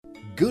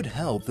Good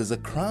health is a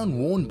crown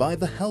worn by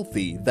the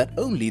healthy that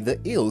only the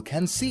ill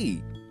can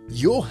see.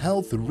 Your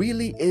health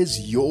really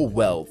is your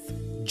wealth.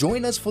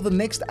 Join us for the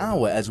next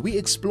hour as we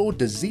explore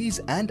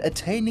disease and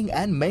attaining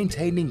and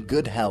maintaining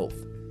good health.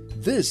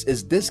 This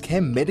is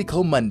Dis-Chem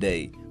Medical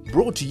Monday,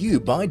 brought to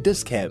you by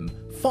Dis-Chem,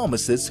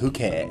 pharmacists who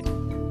care.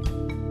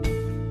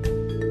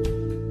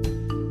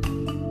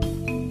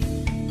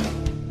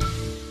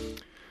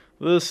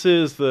 This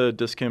is the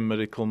Dis-Chem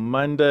Medical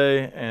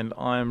Monday, and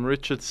I'm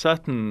Richard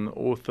Sutton,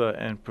 author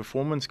and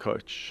performance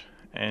coach.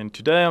 And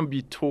today I'll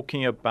be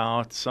talking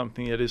about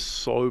something that is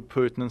so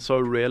pertinent, so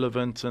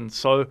relevant, and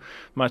so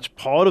much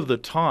part of the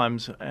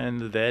times,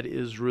 and that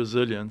is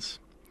resilience.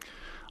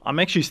 I'm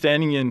actually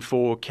standing in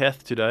for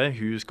Kath today,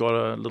 who's got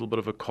a little bit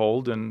of a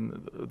cold.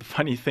 And the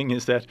funny thing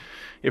is that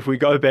if we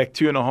go back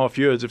 2.5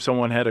 years, if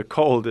someone had a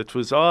cold, it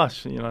was, a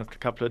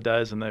couple of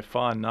days and they're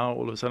fine. Now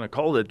all of a sudden a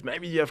cold,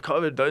 maybe you have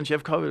COVID, don't you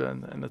have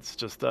COVID? And it's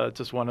just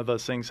one of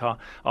those things, how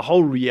our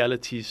whole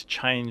reality's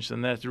changed,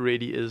 and that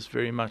really is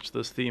very much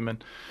this theme.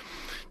 And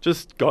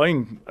just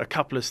going a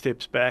couple of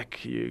steps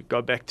back, you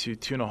go back to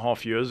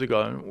 2.5 years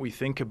ago, and we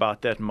think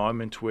about that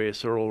moment where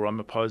Cyril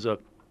Ramaphosa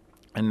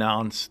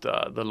announced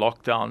the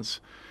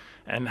lockdowns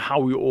and how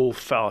we all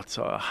felt.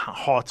 Our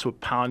hearts were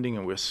pounding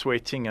and we're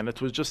sweating, and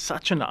it was just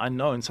such an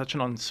unknown, such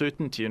an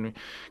uncertainty. And we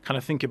kind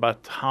of think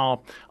about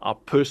how our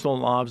personal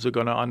lives are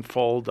going to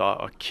unfold,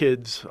 our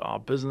kids, our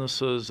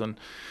businesses,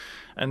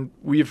 and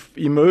we've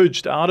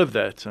emerged out of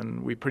that,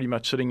 and we're pretty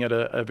much sitting at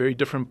a very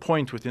different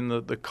point within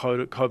the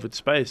COVID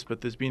space,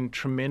 but there's been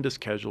tremendous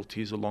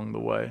casualties along the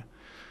way.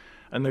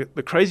 And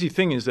the crazy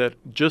thing is that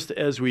just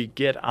as we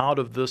get out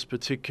of this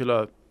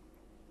particular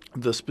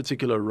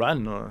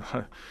run,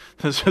 or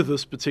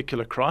this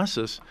particular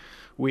crisis,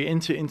 we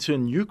enter into a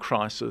new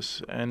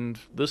crisis, and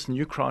this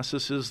new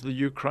crisis is the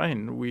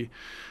Ukraine.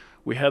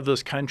 We have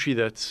this country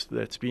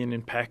that's been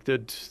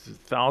impacted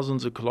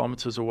thousands of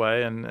kilometers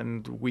away,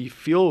 and we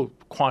feel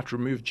quite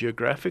removed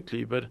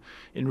geographically, but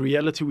in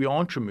reality we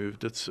aren't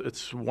removed.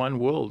 It's one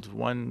world,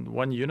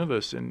 one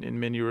universe in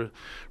many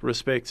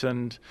respects,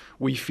 and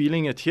we're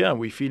feeling it here.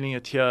 We're feeling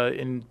it here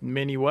in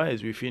many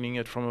ways. We're feeling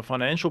it from a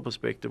financial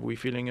perspective. We're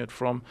feeling it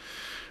from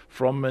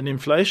an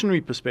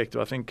inflationary perspective.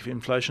 I think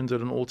inflation's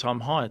at an all-time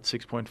high at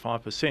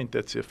 6.5%.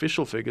 That's the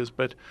official figures,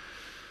 but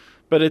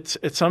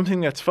it's something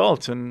that's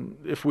felt. And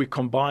if we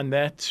combine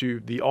that to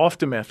the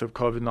aftermath of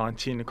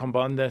COVID-19 and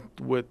combine that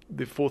with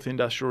the fourth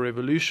industrial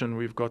revolution,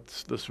 we've got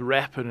this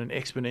rapid and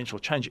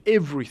exponential change.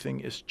 Everything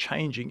is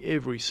changing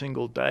every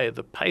single day.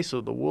 The pace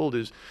of the world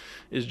is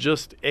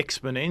just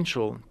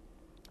exponential.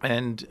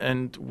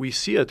 And we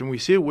see it, and we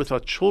see it with our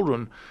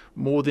children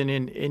more than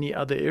in any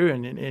other area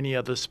and in any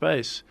other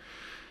space.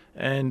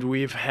 And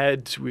we've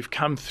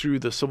come through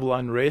the civil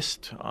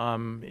unrest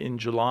in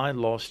July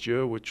last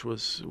year, which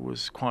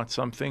was quite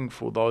something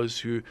for those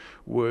who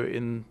were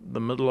in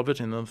the middle of it,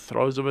 in the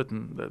throes of it.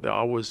 And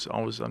I was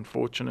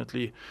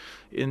unfortunately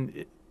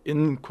in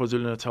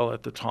KwaZulu-Natal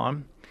at the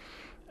time.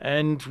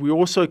 And we're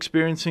also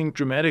experiencing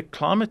dramatic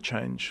climate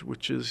change,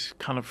 which is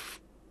kind of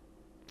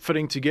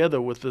fitting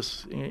together with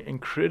this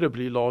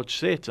incredibly large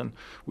set. And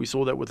we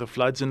saw that with the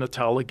floods in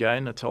Natal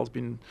again. Natal's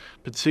been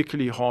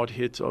particularly hard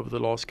hit over the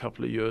last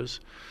couple of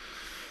years.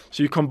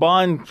 So you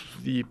combine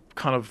the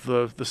kind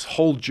of this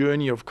whole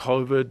journey of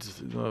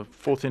COVID, the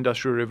fourth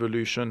industrial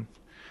revolution,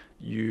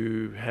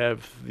 you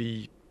have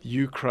the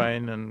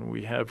Ukraine, and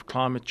we have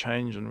climate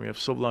change, and we have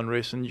civil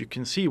unrest, and you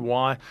can see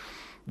why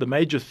the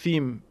major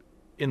theme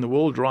in the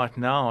world right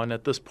now and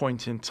at this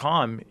point in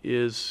time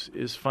is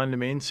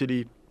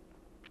fundamentally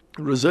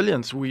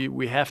resilience.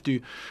 We have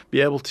to be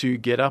able to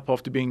get up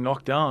after being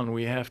knocked down.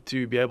 We have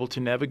to be able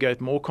to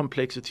navigate more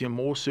complexity and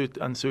more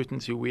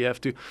uncertainty. We have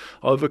to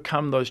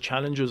overcome those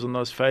challenges and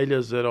those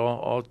failures that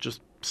are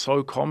just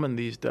so common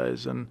these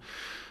days. And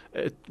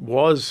it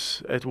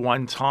was at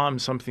one time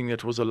something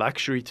that was a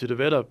luxury to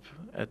develop.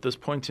 At this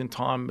point in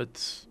time,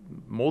 it's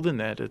more than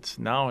that. It's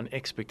now an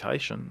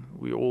expectation.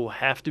 We all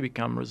have to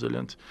become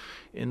resilient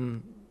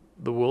in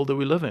the world that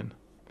we live in.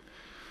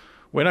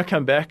 When I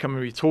come back, I'm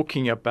going to be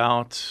talking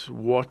about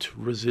what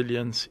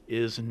resilience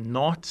is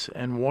not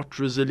and what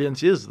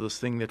resilience is, this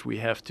thing that we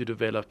have to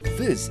develop.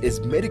 This is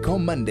Medical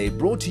Monday,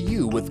 brought to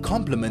you with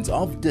compliments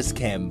of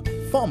Dis-Chem,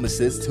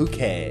 pharmacists who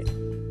care.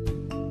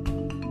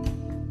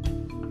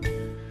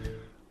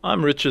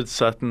 I'm Richard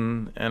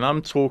Sutton, and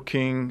I'm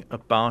talking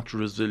about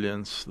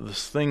resilience,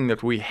 this thing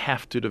that we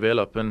have to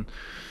develop. And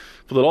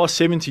for the last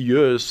 70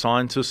 years,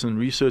 scientists and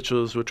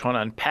researchers were trying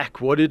to unpack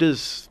what it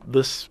is,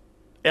 this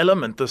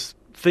element, this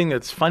thing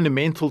that's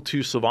fundamental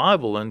to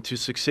survival and to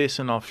success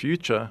in our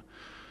future.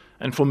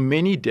 And for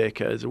many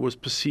decades, it was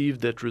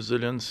perceived that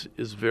resilience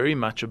is very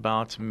much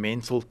about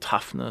mental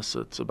toughness.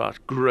 It's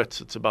about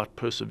grit. It's about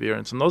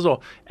perseverance. And those are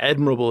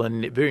admirable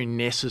and very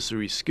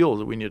necessary skills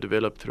that we need to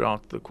develop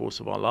throughout the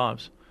course of our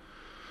lives.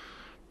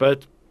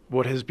 But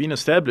what has been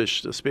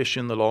established,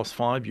 especially in the last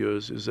 5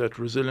 years, is that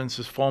resilience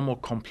is far more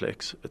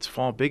complex. It's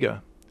far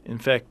bigger. In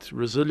fact,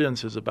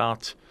 resilience is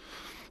about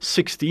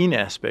 16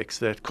 aspects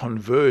that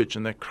converge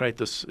and that create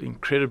this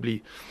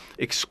incredibly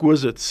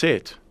exquisite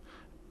set.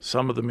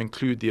 Some of them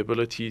include the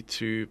ability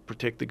to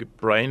protect the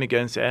brain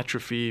against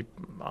atrophy.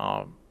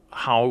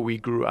 How we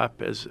grew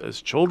up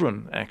as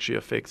children actually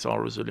affects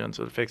our resilience.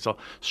 It affects our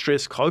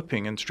stress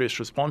coping and stress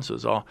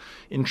responses. Our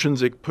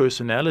intrinsic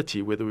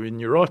personality, whether we're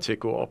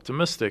neurotic or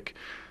optimistic,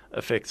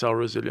 affects our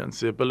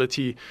resilience. The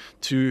ability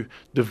to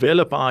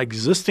develop our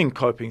existing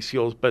coping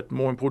skills, but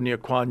more importantly,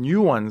 acquire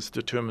new ones,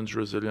 determines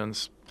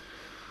resilience.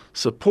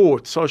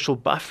 Support, social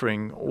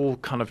buffering, all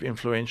kind of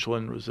influential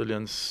in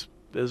resilience,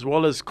 as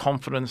well as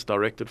confidence,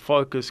 directed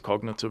focus,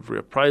 cognitive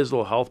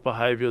reappraisal, health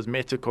behaviors,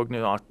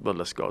 metacognitive, the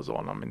list goes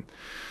on. I mean,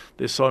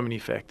 there's so many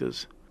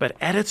factors. But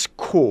at its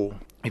core,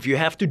 if you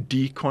have to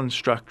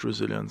deconstruct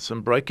resilience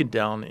and break it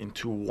down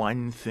into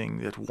one thing,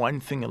 that one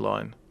thing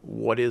alone,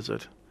 what is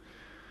it?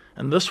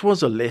 And this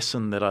was a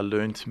lesson that I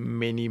learned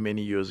many,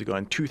 many years ago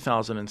in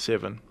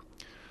 2007.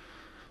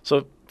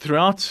 So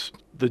throughout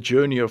the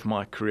journey of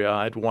my career,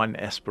 I had one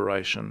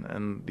aspiration,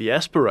 and the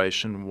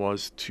aspiration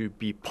was to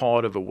be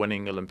part of a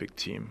winning Olympic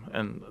team.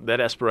 And that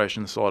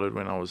aspiration started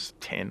when I was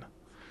 10.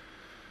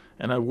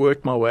 And I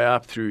worked my way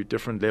up through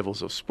different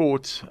levels of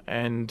sports,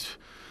 and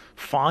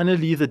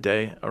finally the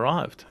day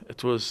arrived.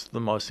 It was the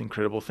most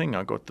incredible thing.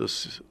 I got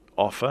this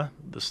offer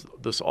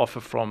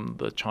from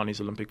the Chinese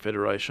Olympic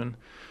Federation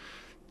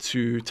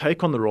to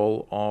take on the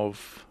role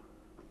of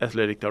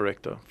athletic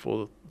director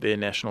for their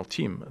national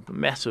team. A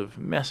massive,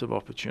 massive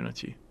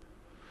opportunity.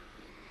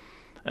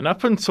 And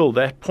up until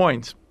that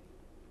point,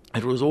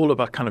 it was all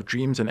about kind of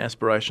dreams and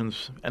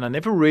aspirations, and I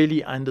never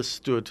really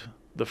understood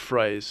the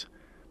phrase,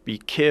 be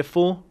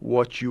careful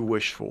what you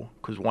wish for,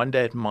 because one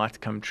day it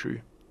might come true.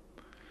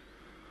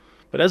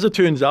 But as it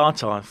turns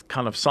out, I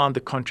kind of signed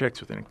the contracts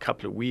within a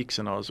couple of weeks,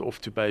 and I was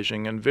off to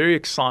Beijing and very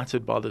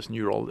excited by this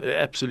new role.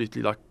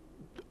 Absolutely like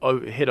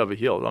head over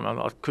heels. I mean,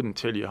 I couldn't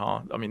tell you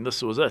how. I mean,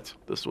 this was it.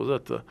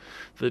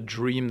 The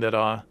dream that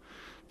I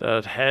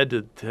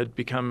had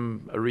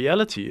become a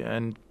reality.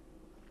 And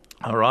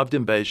I arrived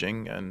in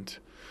Beijing, and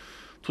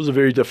it was a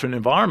very different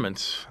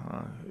environment.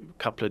 A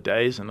couple of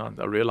days, and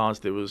I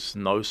realized there was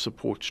no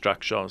support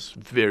structure. I was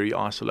very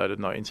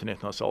isolated, no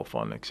internet, no cell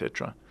phone,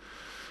 etc.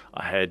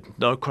 I had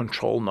no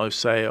control, no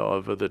say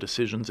over the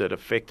decisions that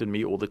affected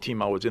me or the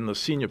team. I was in the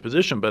senior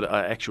position, but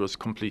I actually was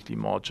completely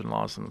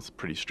marginalized, and it's a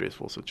pretty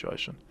stressful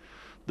situation.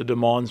 The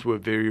demands were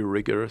very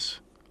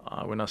rigorous.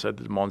 When I said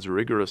the demands were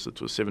rigorous,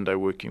 it was 7-day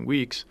working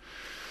weeks.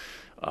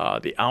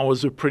 The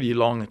hours were pretty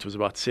long. It was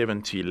about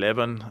 7 to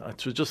 11.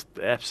 It was just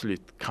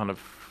absolute kind of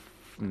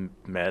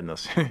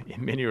madness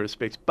in many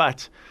respects.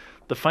 But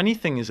the funny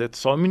thing is that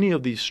so many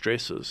of these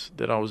stresses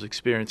that I was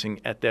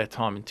experiencing at that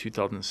time in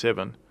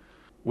 2007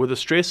 were the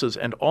stresses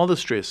and are the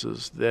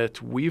stresses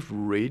that we've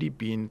really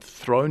been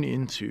thrown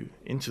into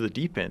the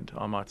deep end,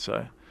 I might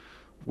say,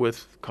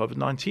 with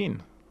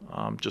COVID-19.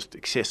 Just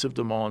excessive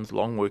demands,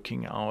 long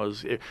working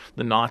hours,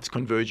 the nights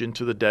converge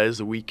into the days,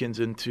 the weekends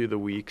into the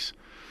weeks.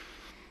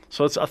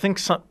 So I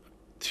think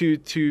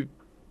to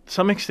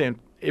some extent,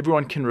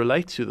 everyone can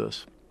relate to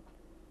this.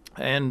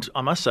 And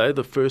I must say,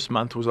 the first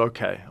month was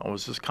okay. I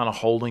was just kind of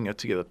holding it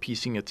together,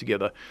 piecing it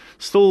together.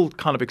 Still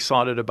kind of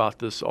excited about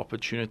this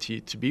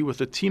opportunity to be with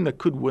a team that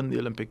could win the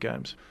Olympic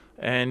Games.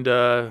 And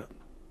it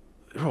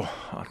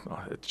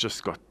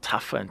just got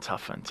tougher and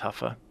tougher and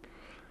tougher.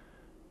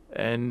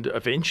 And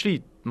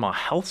eventually, my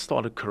health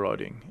started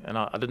corroding. And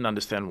I didn't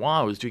understand why.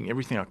 I was doing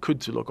everything I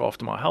could to look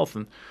after my health.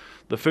 And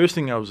the first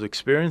thing I was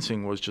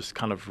experiencing was just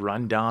kind of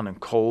run down and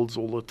colds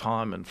all the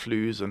time and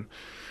flus.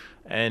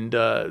 And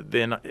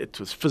then it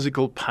was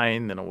physical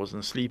pain, then I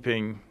wasn't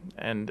sleeping,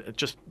 and it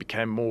just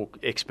became more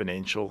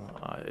exponential.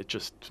 It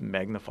just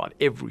magnified.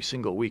 Every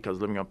single week I was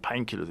living on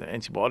painkillers and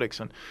antibiotics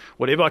and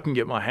whatever I can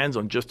get my hands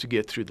on just to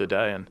get through the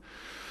day. And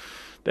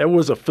that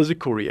was a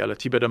physical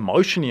reality, but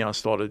emotionally I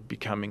started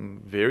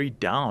becoming very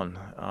down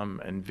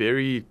and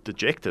very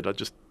dejected. I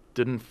just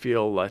didn't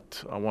feel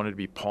that I wanted to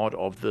be part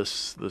of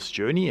this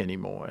journey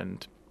anymore,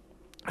 and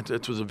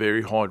it was a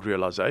very hard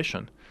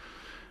realization.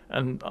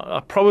 And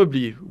I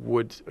probably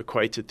would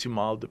equate it to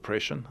mild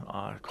depression.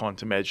 I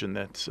can't imagine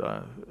that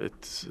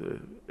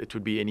it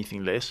would be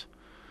anything less.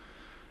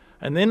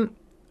 And then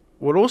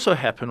what also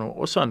happened, or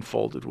also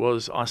unfolded,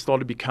 was I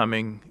started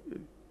becoming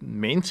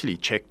mentally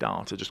checked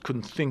out. I just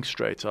couldn't think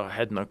straight. I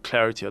had no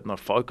clarity, I had no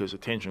focus,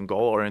 attention,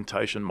 goal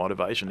orientation,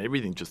 motivation.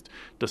 Everything just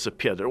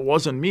disappeared. It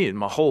wasn't me. And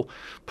my whole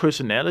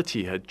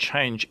personality had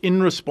changed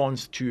in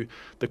response to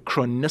the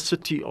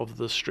chronicity of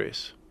the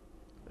stress.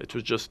 It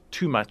was just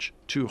too much,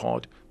 too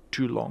hard,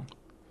 too long.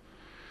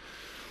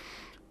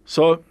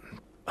 So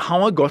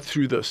how I got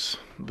through this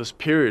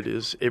period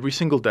is every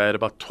single day at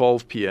about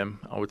 12 p.m.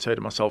 I would say to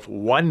myself,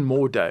 one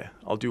more day.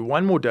 I'll do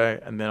one more day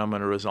and then I'm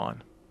going to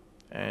resign.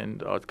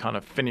 And I'd kind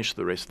of finish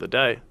the rest of the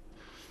day.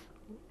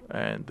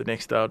 And the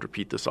next day I'd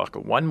repeat the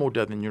cycle. One more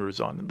day, then you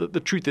resign. The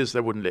truth is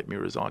they wouldn't let me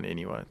resign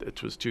anyway.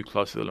 It was too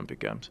close to the Olympic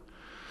Games.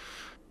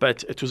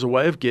 But it was a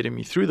way of getting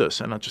me through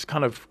this. And I just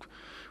kind of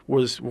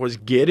was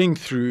getting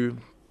through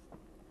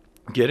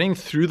getting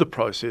through the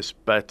process,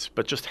 but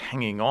just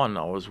hanging on.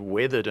 I was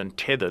weathered and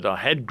tethered. I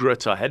had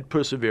grit. I had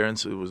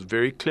perseverance. It was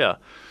very clear.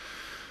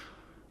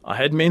 I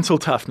had mental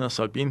toughness.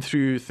 I'd been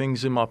through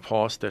things in my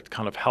past that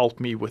kind of helped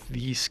me with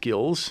these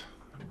skills,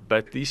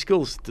 but these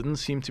skills didn't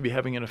seem to be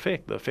having an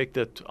effect, the effect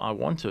that I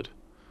wanted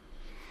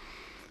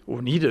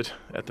or needed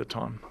at the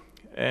time.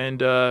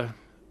 And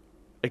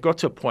it got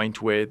to a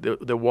point where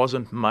there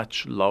wasn't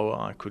much lower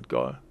I could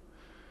go.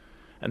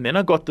 And then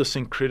I got this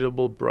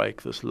incredible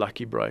break, this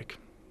lucky break.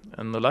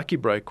 And the lucky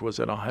break was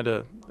that I had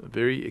a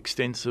very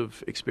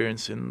extensive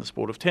experience in the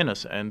sport of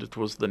tennis, and it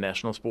was the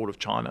national sport of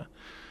China.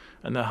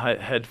 And they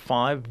had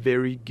 5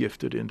 very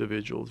gifted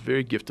individuals,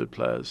 very gifted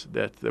players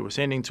that they were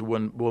sending to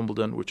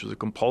Wimbledon, which was a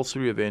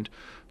compulsory event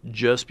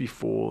just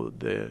before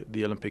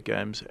the Olympic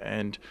Games.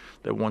 And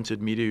they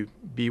wanted me to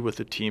be with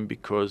the team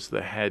because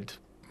they had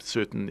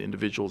certain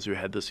individuals who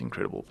had this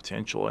incredible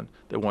potential, and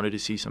they wanted to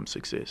see some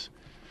success.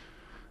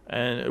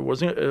 And it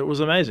was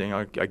amazing.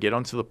 I get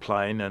onto the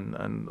plane,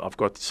 and I've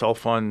got cell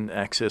phone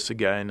access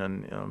again,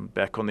 and I'm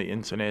back on the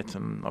internet,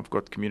 and I've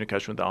got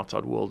communication with the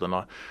outside world. And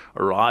I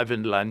arrive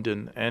in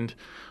London, and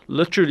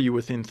literally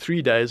within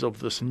 3 days of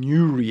this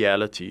new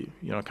reality,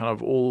 kind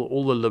of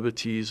all the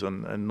liberties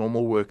and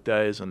normal work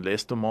days and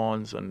less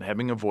demands and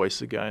having a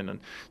voice again and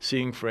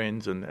seeing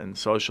friends and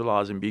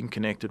socializing, being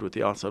connected with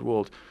the outside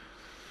world,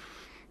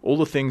 all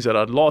the things that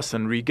I'd lost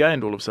and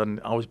regained, all of a sudden,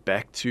 I was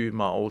back to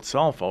my old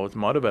self. I was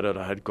motivated.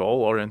 I had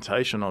goal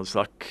orientation. I was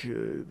like,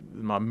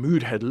 my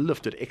mood had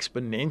lifted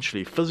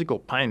exponentially. Physical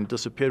pain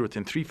disappeared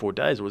within 3-4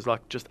 days. It was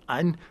like just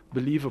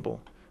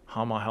unbelievable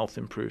how my health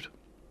improved.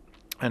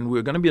 And we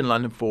were going to be in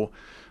London for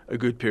a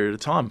good period of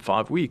time,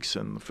 5 weeks.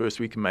 And the first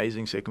week,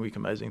 amazing. Second week,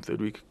 amazing.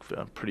 Third week,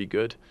 pretty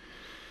good.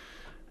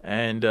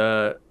 And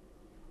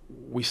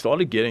we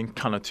started getting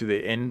kind of to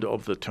the end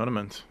of the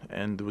tournament,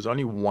 and there was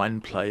only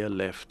one player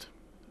left.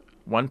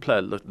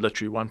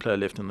 Literally one player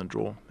left in the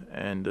draw,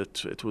 and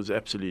it was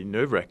absolutely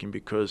nerve-wracking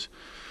because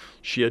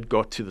she had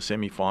got to the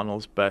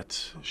semi-finals,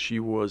 but she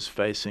was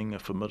facing a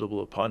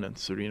formidable opponent,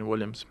 Serena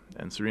Williams.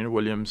 And Serena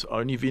Williams,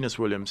 only Venus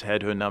Williams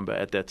had her number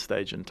at that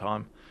stage in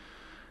time.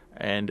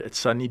 And it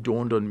suddenly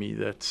dawned on me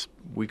that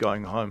we're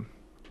going home.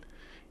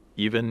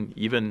 Even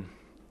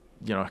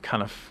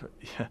kind of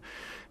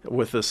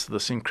with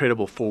this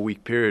incredible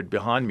 4-week period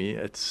behind me,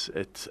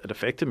 it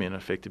affected me, and it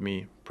affected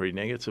me pretty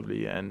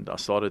negatively. And I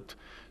started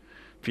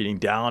feeling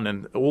down,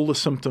 and all the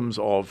symptoms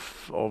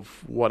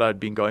of what I'd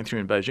been going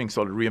through in Beijing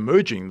started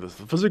re-emerging, the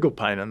physical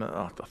pain, and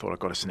I thought, I've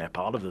got to snap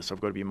out of this. I've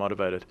got to be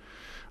motivated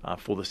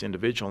for this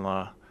individual.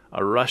 And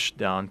I rushed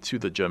down to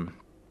the gym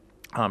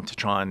to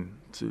try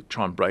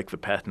and break the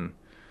pattern.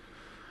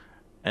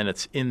 And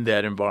it's in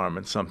that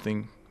environment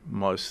something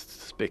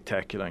most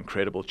spectacular,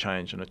 incredible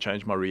change, and it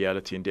changed my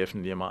reality and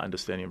definitely my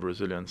understanding of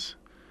resilience.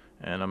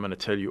 And I'm going to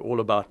tell you all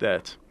about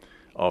that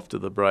after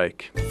the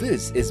break.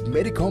 This is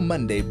Medical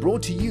Monday,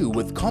 brought to you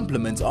with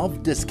compliments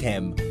of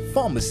Dis-Chem,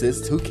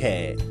 pharmacists who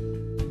care.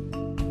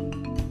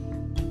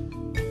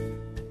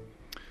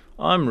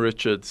 I'm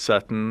Richard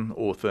Sutton,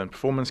 author and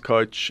performance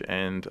coach,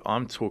 and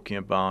I'm talking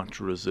about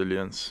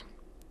resilience.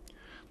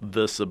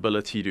 This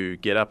ability to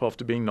get up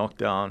after being knocked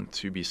down,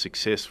 to be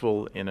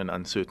successful in an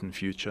uncertain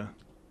future.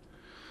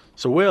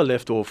 So where I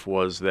left off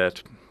was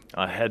that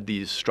I had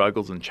these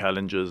struggles and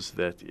challenges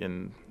that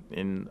in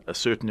a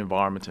certain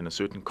environment, in a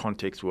certain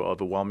context, were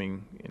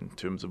overwhelming in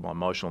terms of my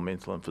emotional,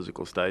 mental, and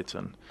physical states.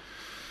 And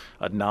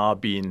I'd now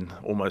been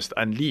almost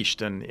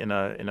unleashed in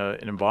an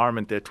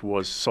environment that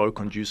was so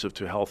conducive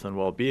to health and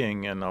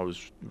well-being, and I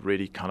was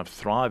really kind of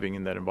thriving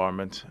in that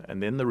environment.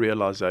 And then the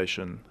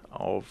realization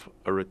of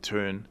a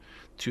return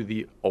to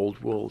the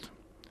old world,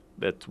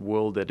 that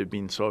world that had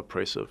been so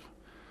oppressive.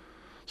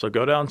 So I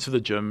go down to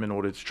the gym in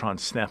order to try and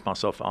snap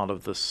myself out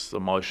of this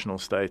emotional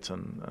state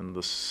and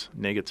this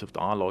negative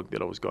dialogue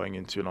that I was going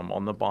into. And I'm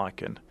on the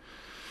bike, and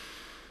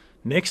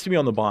next to me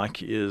on the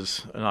bike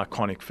is an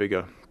iconic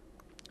figure.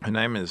 Her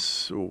name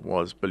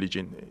was Billie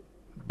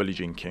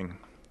Jean King.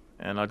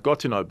 And I'd got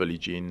to know Billie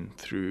Jean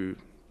through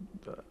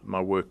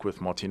my work with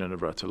Martina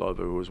Navratilova,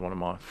 who was one of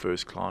my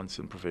first clients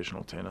in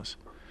professional tennis.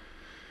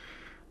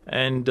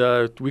 And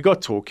we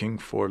got talking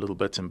for a little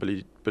bit, and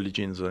Billie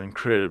Jean's an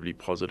incredibly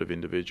positive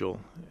individual,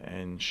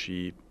 and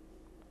she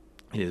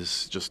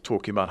is just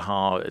talking about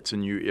how it's a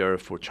new era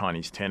for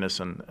Chinese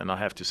tennis, and I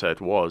have to say it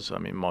was. I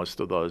mean,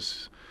 most of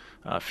those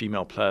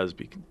female players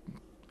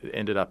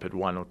ended up at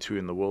 1 or 2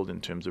 in the world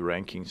in terms of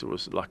rankings. It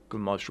was like the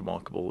most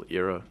remarkable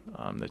era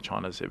that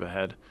China's ever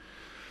had.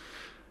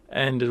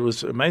 And it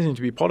was amazing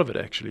to be part of it,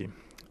 actually.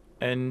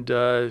 And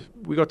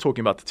we got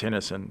talking about the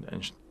tennis,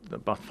 and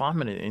about 5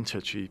 minutes into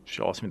it,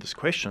 she asked me this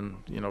question,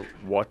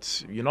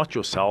 you're not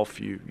yourself,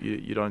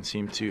 you don't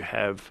seem to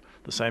have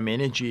the same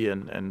energy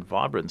and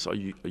vibrance, are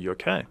you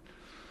okay?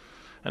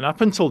 And up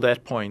until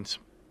that point,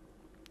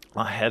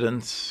 I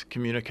hadn't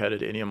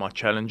communicated any of my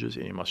challenges,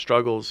 any of my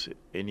struggles,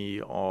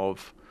 any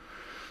of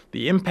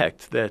the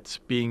impact that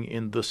being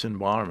in this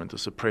environment,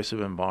 this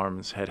oppressive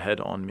environment, had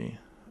on me.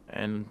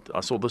 And I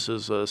saw this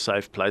as a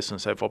safe place and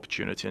a safe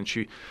opportunity, and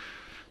she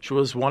she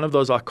was one of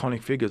those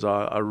iconic figures.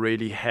 I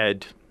really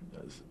had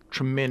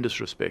tremendous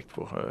respect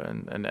for her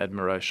and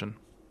admiration.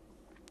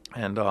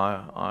 And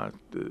I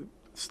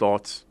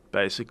start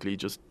basically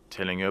just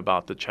telling her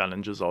about the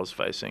challenges I was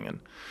facing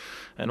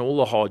and all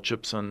the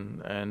hardships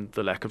and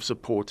the lack of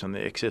support and the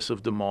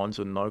excessive demands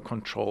and no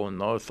control and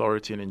no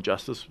authority and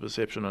injustice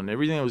perception and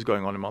everything that was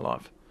going on in my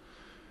life.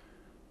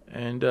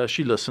 And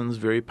she listens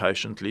very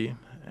patiently,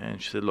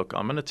 and she said, look,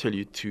 I'm going to tell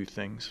you two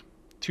things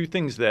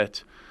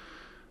that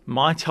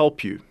might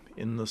help you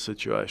in this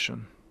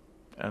situation.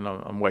 And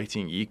I'm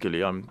waiting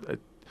eagerly.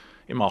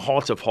 In my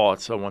heart of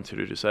hearts, I wanted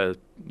her to say,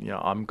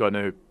 I'm going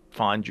to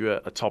find you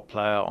a top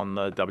player on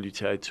the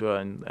WTA tour,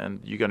 and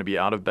you're going to be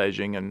out of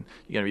Beijing, and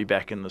you're going to be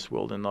back in this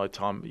world in no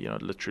time,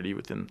 literally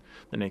within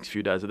the next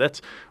few days.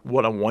 That's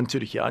what I wanted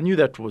to hear. I knew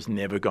that was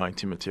never going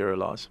to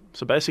materialize.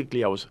 So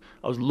basically, I was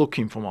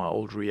looking for my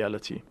old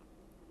reality.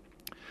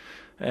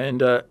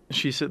 And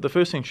she said, the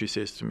first thing she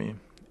says to me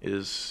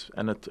is,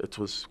 and it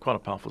was quite a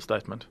powerful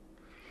statement,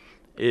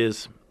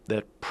 is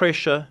that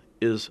pressure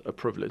is a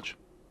privilege.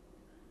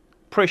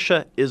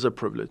 Pressure is a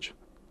privilege.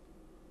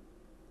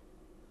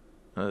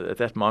 At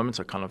that moment,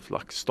 I kind of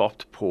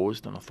stopped,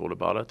 paused, and I thought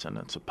about it, and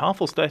it's a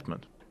powerful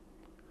statement.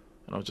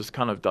 And I was just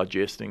kind of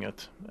digesting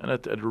it, and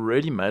it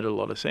really made a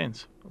lot of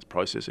sense. I was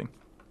processing.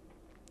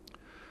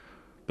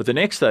 But the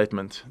next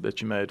statement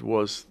that you made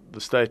was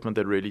the statement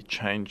that really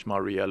changed my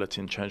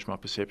reality and changed my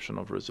perception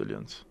of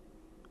resilience.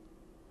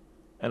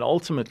 And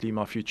ultimately,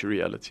 my future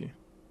reality.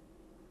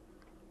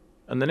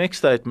 And the next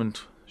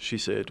statement she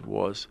said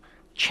was,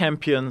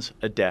 champions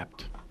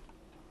adapt.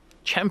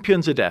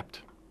 Champions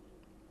adapt.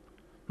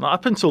 Now,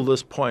 up until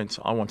this point,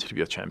 I wanted to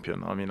be a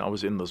champion. I mean, I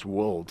was in this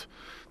world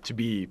to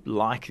be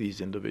like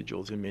these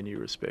individuals in many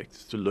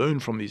respects, to learn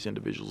from these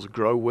individuals,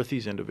 grow with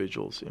these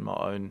individuals in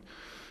my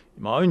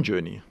own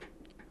journey.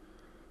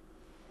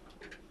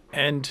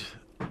 And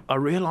I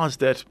realized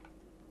that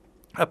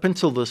up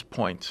until this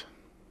point,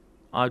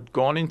 I'd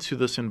gone into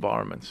this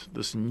environment,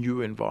 this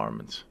new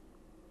environment,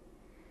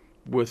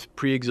 with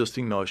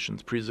pre-existing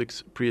notions,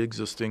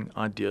 pre-existing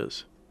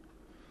ideas.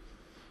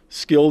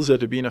 Skills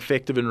that have been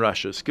effective in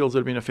Russia, skills that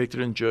have been effective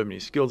in Germany,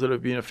 skills that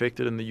have been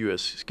effective in the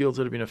US, skills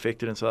that have been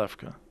effective in South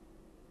Africa.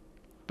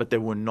 But they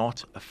were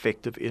not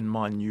effective in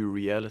my new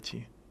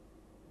reality.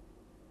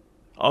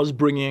 I was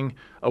bringing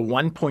a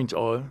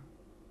 1.0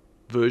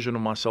 version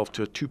of myself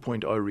to a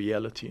 2.0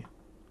 reality.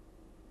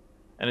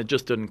 And it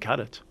just didn't cut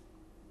it.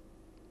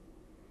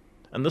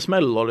 And this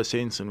made a lot of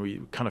sense, and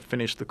we kind of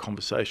finished the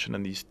conversation,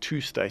 and these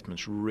two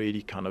statements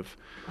really kind of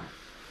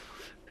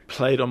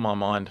played on my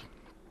mind.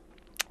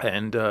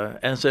 And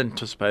as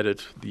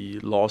anticipated, the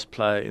last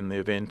player in the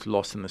event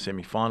lost in the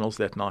semi-finals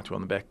that night. We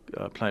were on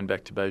the plane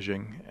back to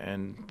Beijing,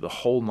 and the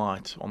whole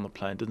night on the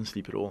plane, didn't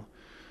sleep at all.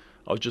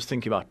 I was just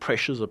thinking about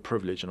pressures of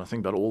privilege, and I think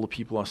about all the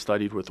people I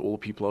studied with, all the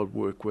people I would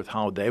work with,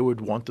 how they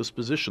would want this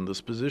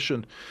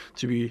position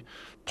to be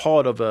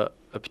part of a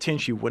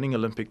potentially winning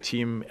Olympic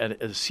team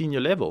at a senior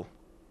level.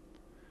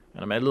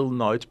 And I made a little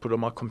note, put it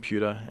on my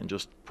computer, and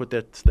just put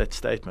that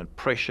statement,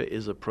 pressure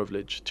is a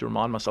privilege, to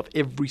remind myself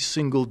every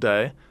single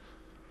day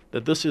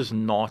that this is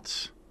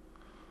not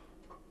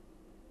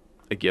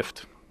a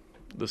gift.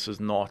 This is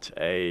not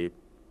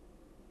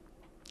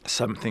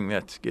something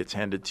that gets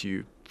handed to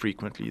you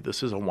frequently.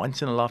 This is a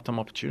once-in-a-lifetime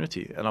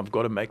opportunity, and I've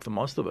got to make the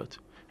most of it.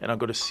 And I've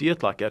got to see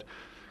it like that.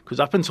 Because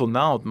up until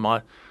now,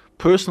 my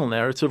personal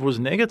narrative was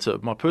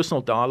negative. My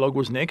personal dialogue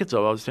was negative.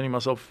 I was telling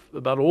myself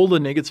about all the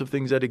negative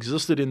things that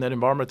existed in that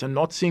environment and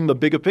not seeing the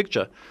bigger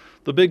picture.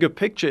 The bigger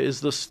picture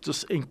is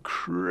this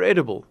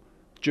incredible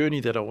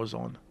journey that I was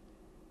on.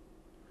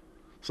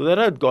 So that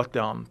I had got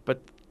down.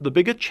 But the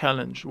bigger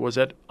challenge was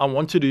that I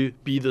wanted to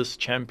be this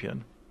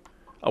champion.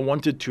 I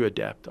wanted to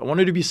adapt. I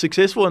wanted to be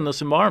successful in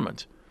this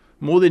environment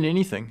more than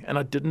anything, and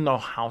I didn't know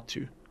how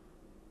to.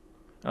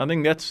 And I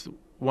think that's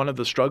one of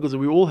the struggles that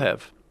we all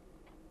have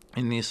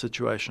in these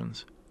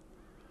situations.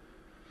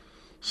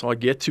 So I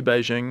get to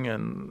Beijing,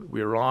 and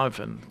we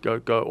arrive and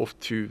go off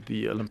to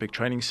the Olympic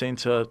Training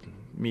Center,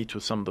 meet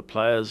with some of the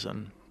players,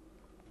 and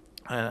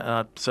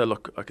I say,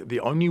 look, the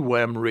only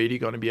way I'm really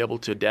going to be able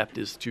to adapt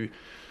is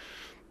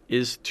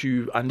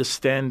to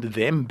understand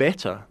them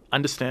better,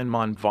 understand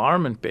my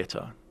environment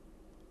better.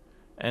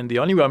 And the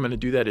only way I'm going to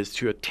do that is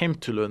to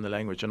attempt to learn the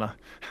language. And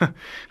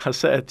I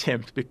say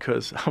attempt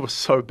because I was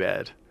so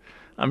bad.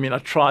 I mean, I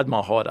tried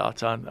my heart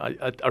out.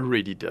 I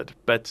really did.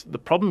 But the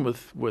problem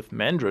with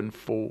Mandarin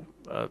for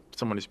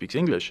someone who speaks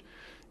English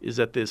is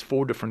that there's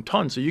 4 different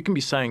tones. So you can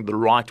be saying the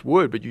right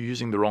word, but you're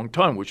using the wrong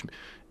tone, which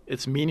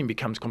its meaning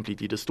becomes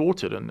completely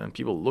distorted. And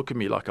people look at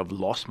me like I've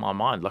lost my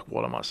mind. Like,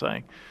 what am I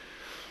saying?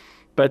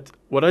 But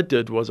what I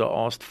did was I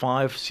asked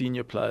 5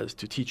 senior players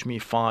to teach me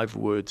 5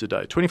 words a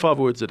day, 25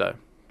 words a day,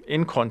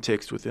 in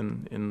context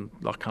within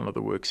like kind of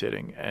the work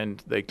setting.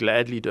 And they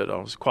gladly did. I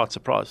was quite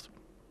surprised.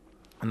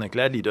 And they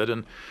gladly did.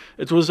 And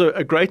it was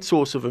a great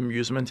source of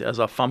amusement as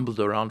I fumbled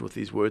around with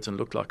these words and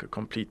looked like a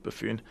complete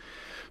buffoon.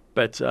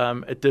 But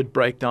it did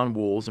break down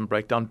walls and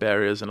break down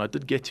barriers. And I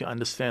did get to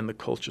understand the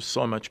culture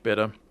so much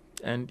better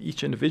and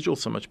each individual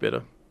so much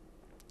better.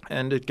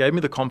 And it gave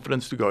me the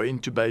confidence to go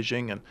into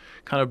Beijing and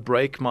kind of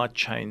break my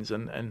chains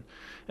and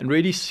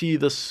really see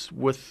this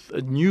with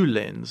a new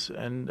lens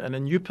and a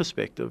new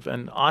perspective.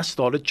 And I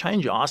started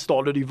changing. I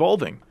started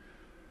evolving.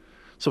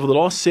 So for the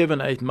last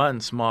 7-8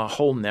 months, my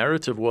whole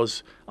narrative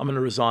was, I'm going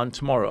to resign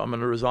tomorrow. I'm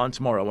going to resign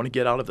tomorrow. I want to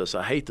get out of this.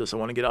 I hate this. I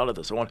want to get out of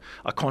this.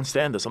 I can't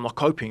stand this. I'm not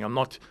coping.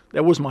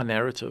 That was my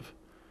narrative.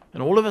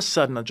 And all of a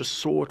sudden, I just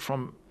saw it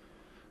from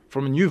a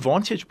new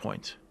vantage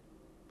point.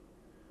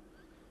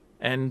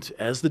 And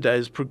as the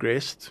days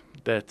progressed,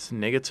 that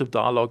negative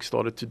dialogue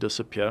started to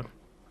disappear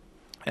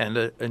and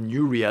a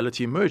new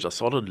reality emerged. I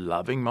started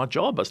loving my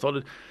job.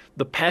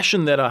 The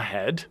passion that I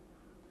had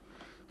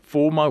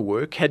for my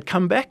work had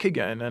come back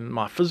again, and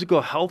my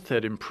physical health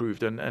had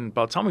improved. And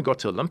by the time we got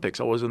to Olympics,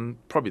 I was in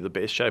probably the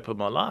best shape of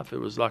my life. It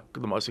was like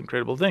the most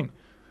incredible thing.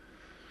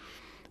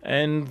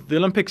 And the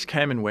Olympics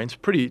came and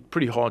went,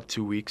 pretty hard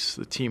 2 weeks.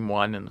 The team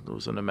won, and it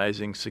was an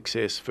amazing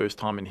success. First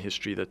time in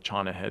history that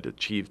China had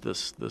achieved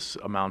this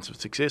amount of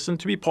success. And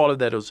to be part of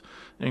that was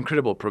an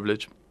incredible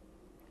privilege.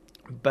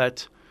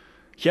 But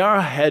here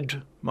I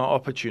had my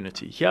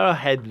opportunity. Here I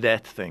had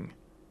that thing.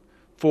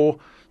 For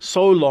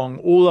so long,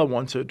 all I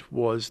wanted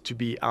was to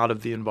be out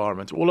of the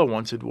environment. All I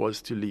wanted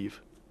was to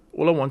leave.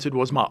 All I wanted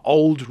was my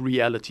old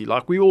reality,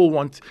 like we all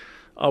want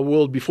our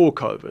world before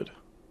COVID.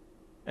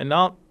 And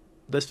now,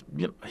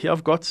 here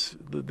I've got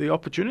the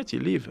opportunity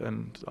to leave,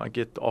 and I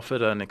get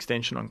offered an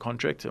extension on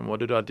contract. And what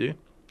did I do?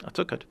 I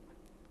took it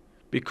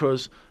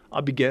because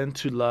I began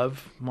to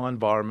love my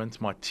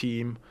environment, my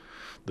team,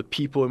 the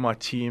people in my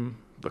team,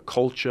 the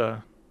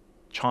culture,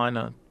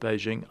 China,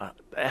 Beijing. I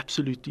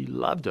absolutely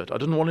loved it. I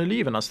didn't want to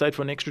leave, and I stayed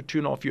for an extra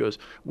 2.5 years.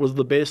 It was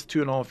the best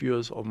 2.5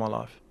 years of my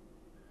life.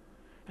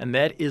 And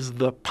that is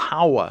the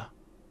power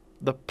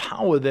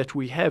that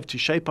we have to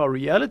shape our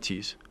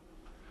realities.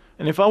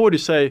 And if I were to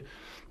say,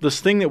 this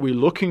thing that we're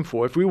looking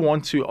for, if we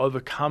want to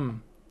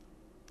overcome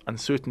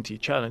uncertainty,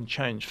 challenge,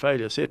 change,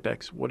 failure,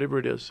 setbacks, whatever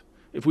it is,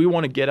 if we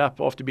want to get up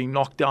after being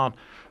knocked down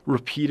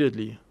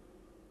repeatedly,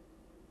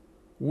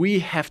 we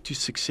have to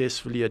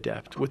successfully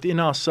adapt within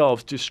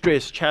ourselves to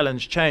stress,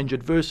 challenge, change,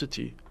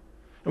 adversity.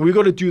 And we've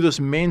got to do this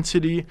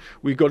mentally,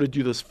 we've got to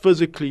do this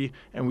physically,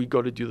 and we've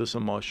got to do this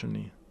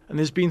emotionally. And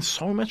there's been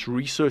so much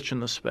research in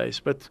this space,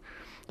 but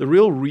the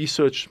real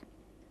research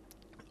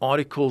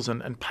articles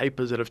and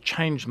papers that have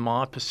changed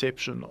my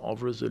perception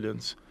of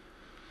resilience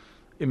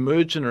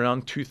emerged in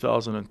around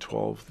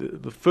 2012.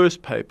 The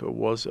first paper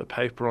was a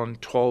paper on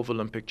 12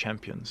 Olympic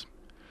champions.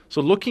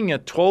 So looking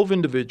at 12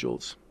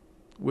 individuals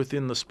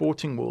within the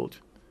sporting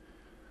world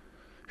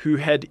who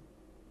had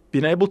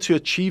been able to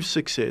achieve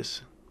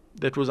success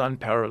that was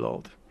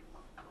unparalleled.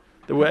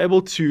 They were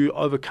able to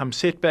overcome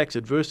setbacks,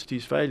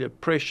 adversities, failure,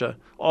 pressure,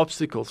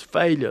 obstacles,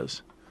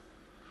 failures.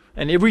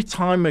 And every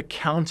time it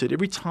counted,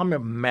 every time it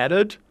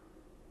mattered,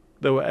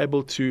 they were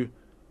able to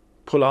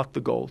pull out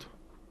the gold.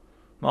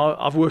 Now,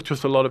 I've worked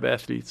with a lot of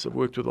athletes. I've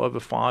worked with over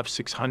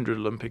 500-600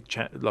 Olympic,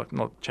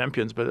 not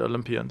champions, but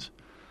Olympians.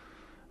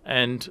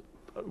 And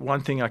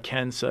one thing I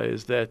can say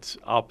is that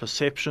our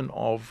perception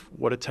of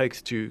what it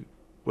takes to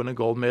win a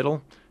gold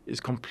medal is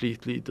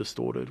completely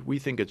distorted. We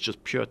think it's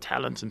just pure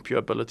talent and pure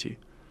ability.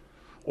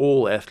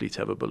 All athletes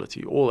have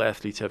ability. All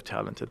athletes have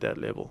talent at that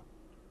level.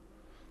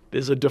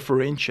 There's a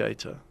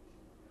differentiator.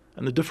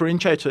 And the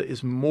differentiator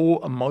is more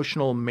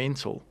emotional,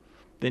 mental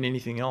than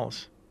anything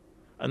else.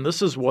 And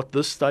this is what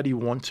this study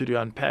wanted to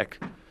unpack,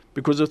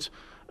 because it's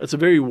a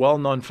very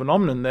well-known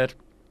phenomenon that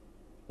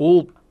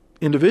all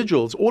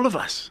individuals, all of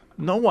us,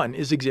 no one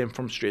is exempt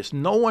from stress.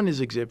 No one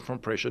is exempt from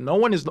pressure. No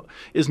one is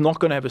not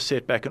going to have a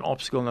setback, an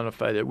obstacle, and a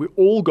failure. We're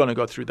all going to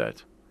go through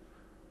that.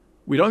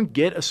 We don't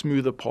get a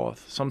smoother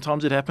path.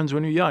 Sometimes it happens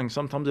when we're young.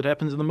 Sometimes it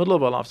happens in the middle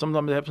of our life.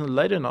 Sometimes it happens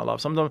later in our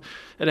life. Sometimes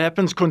it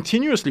happens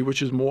continuously,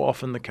 which is more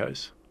often the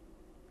case.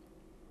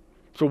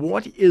 So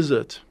what is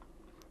it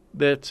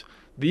that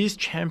these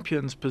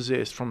champions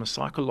possess from a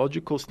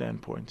psychological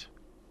standpoint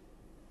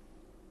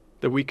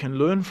that we can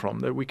learn from,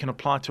 that we can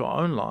apply to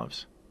our own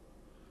lives?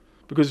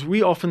 Because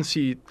we often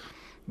see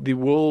the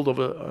world of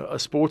a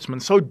sportsman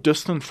so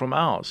distant from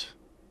ours,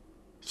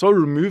 so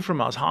removed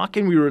from us. How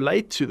can we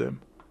relate to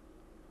them?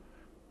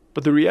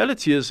 But the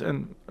reality is,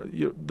 and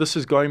this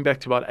is going back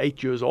to about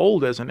 8 years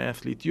old as an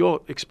athlete,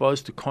 you're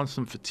exposed to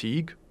constant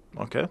fatigue.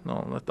 Okay,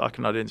 no, I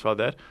can identify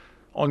that.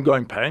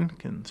 Ongoing pain,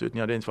 can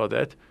certainly identify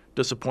that.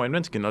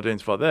 Disappointment, can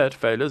identify that.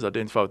 Failures,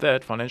 identify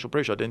that. Financial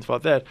pressure, identify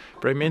that.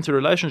 Fragmented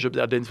relationships,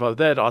 identify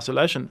that.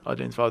 Isolation,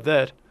 identify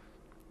that.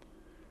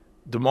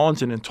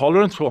 Demands and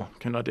intolerance,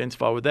 can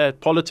identify with that.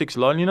 Politics,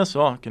 loneliness,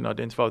 can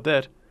identify with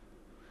that.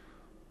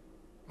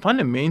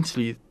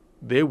 Fundamentally,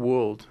 their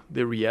world,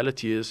 their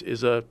reality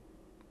is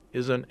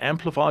an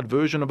amplified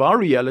version of our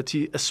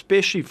reality,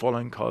 especially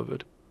following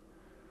COVID.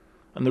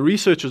 And the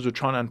researchers were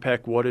trying to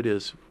unpack what it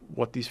is,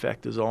 what these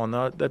factors are. And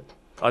that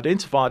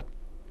identified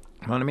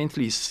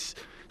fundamentally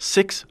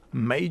 6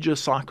 major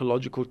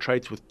psychological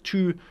traits with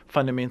 2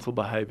 fundamental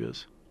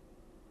behaviors.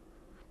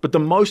 But the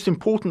most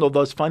important of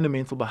those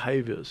fundamental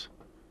behaviors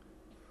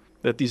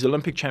that these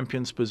Olympic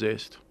champions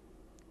possessed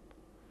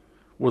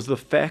was the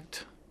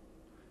fact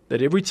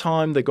that every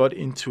time they got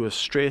into a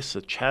stress,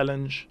 a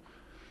challenge,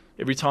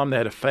 every time they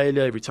had a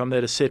failure, every time they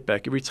had a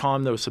setback, every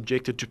time they were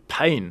subjected to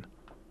pain,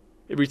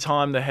 every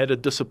time they had a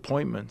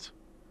disappointment,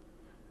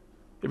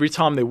 every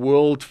time their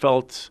world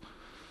felt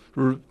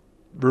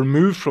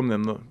removed from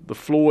them, the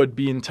floor had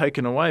been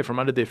taken away from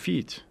under their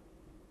feet,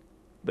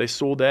 they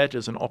saw that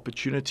as an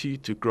opportunity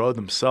to grow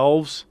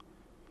themselves.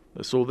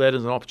 They saw that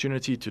as an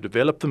opportunity to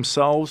develop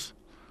themselves.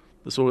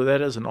 They saw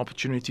that as an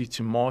opportunity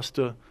to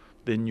master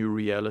their new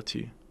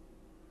reality.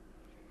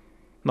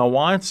 Now,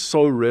 why it's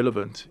so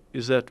relevant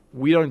is that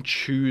we don't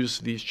choose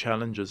these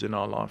challenges in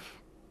our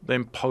life. They're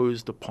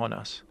imposed upon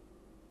us.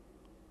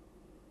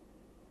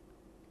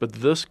 But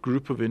this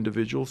group of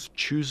individuals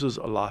chooses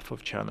a life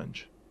of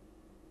challenge.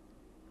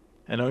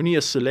 And only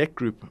a select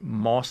group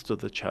master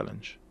the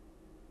challenge.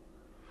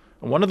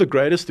 And one of the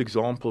greatest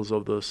examples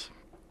of this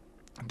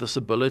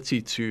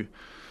ability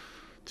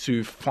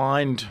to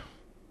find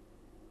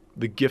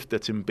the gift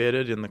that's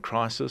embedded in the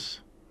crisis,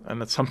 and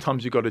that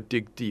sometimes you've got to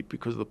dig deep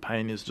because the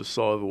pain is just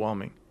so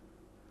overwhelming,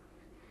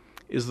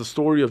 is the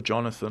story of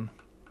Jonathan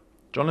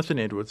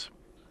Edwards.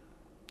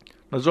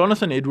 Now,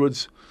 Jonathan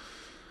Edwards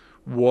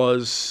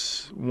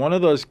was one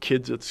of those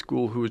kids at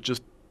school who was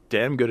just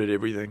damn good at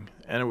everything,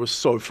 and it was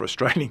so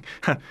frustrating.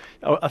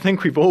 I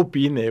think we've all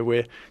been there,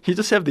 where you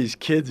just have these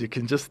kids who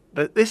can just,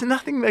 there's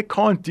nothing they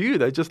can't do.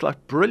 They're just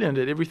like brilliant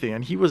at everything,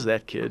 and he was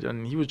that kid,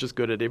 and he was just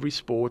good at every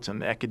sport,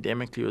 and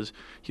academically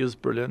he was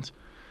brilliant.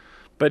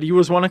 But he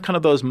was one of kind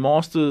of those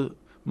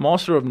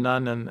master of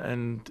none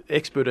and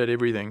expert at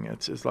everything.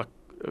 It's like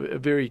a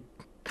very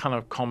kind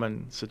of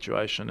common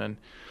situation, and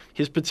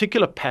his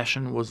particular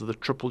passion was the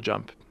triple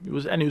jump. He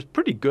was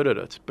pretty good at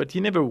it, but he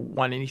never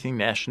won anything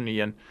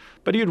nationally.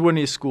 But he would win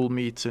his school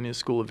meets and his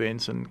school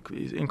events, and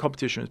in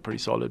competition he was pretty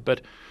solid.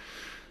 But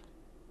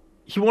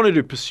he wanted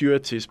to pursue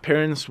it. His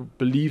parents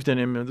believed in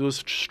him, and there was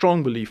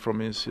strong belief from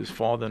his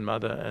father and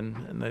mother,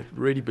 and they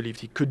really believed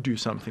he could do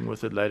something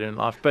with it later in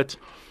life. But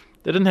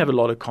they didn't have a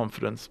lot of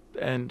confidence.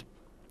 And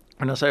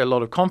when I say a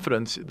lot of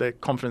confidence, they're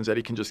confidence that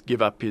he can just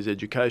give up his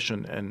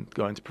education and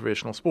go into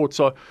professional sports.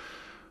 So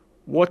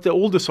what they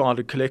all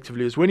decided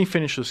collectively is when he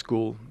finishes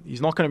school,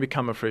 he's not going to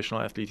become a professional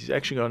athlete. He's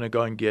actually going to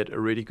go and get a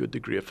really good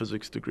degree, a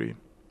physics degree,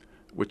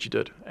 which he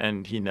did.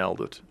 And he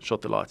nailed it,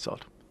 shot the lights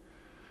out.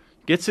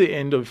 Gets to the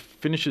end of,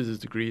 finishes his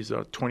degree, he's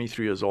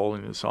 23 years old,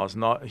 and he decides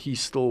now he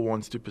still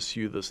wants to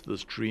pursue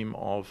this dream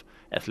of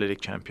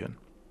athletic champion.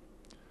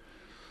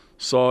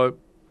 So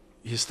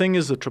his thing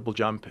is the triple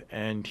jump,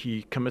 and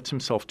he commits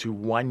himself to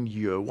 1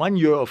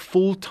 year of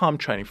full-time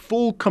training,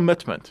 full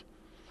commitment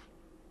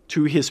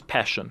to his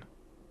passion.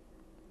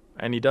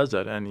 And he does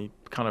that, and he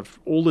kind of,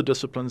 all the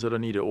disciplines that are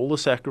needed, all the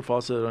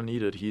sacrifices that are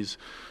needed. He's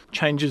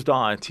changed his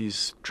diet,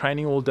 he's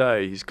training all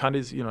day, he's kind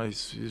of,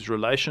 his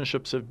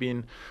relationships have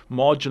been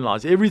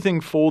marginalized,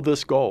 everything for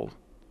this goal.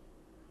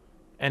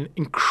 And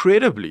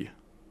incredibly,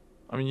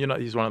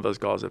 he's one of those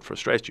guys that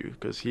frustrates you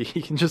because he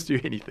can just do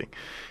anything.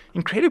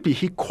 Incredibly,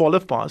 he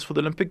qualifies for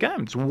the Olympic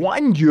Games.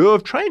 1 year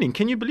of training,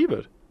 can you believe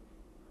it?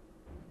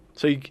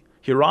 So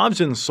he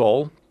arrives in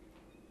Seoul,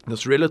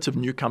 this relative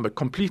newcomer,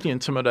 completely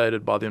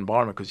intimidated by the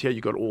environment, because here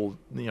you got all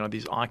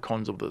these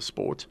icons of the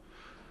sport,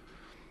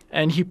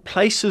 and he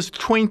places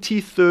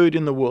 23rd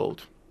in the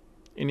world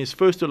in his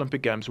first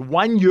Olympic Games.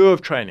 1 year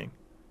of training.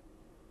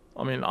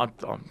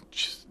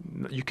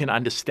 You can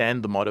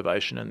understand the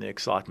motivation and the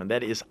excitement.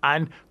 That is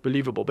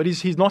unbelievable. But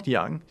he's not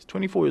young. He's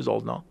 24 years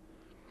old now.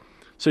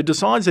 So he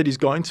decides that he's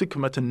going to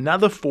commit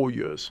another 4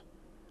 years,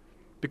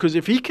 because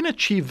if he can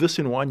achieve this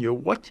in 1 year,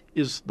 what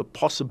is the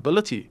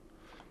possibility?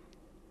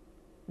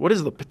 What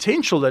is the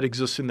potential that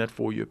exists in that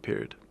 4 year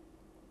period?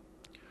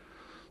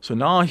 So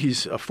now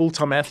he's a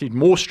full-time athlete,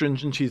 more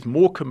stringency,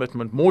 more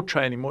commitment, more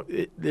training,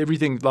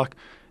 everything. Like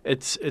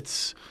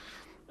it's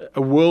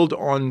a world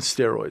on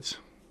steroids,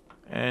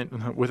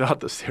 and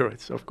without the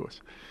steroids, of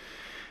course.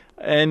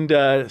 And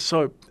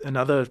so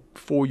another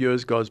 4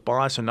 years goes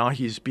by. So now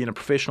he's been a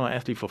professional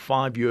athlete for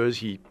 5 years.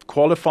 He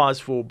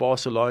qualifies for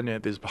Barcelona.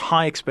 There's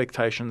high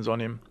expectations on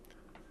him.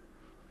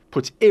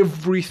 Puts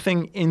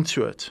everything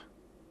into it.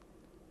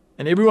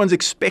 And everyone's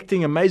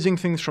expecting amazing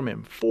things from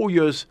him. 4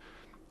 years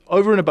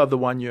over and above the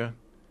 1 year.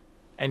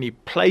 And he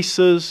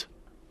places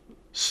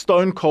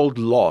stone cold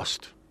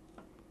last.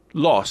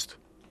 5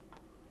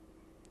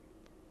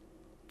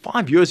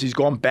 years he's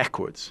gone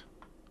backwards.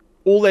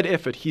 All that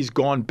effort, he's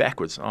gone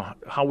backwards. Oh,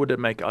 how would it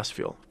make us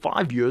feel?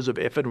 5 years of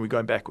effort and we're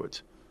going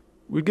backwards.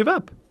 We'd give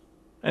up.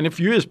 And if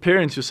you as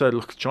parents, you say,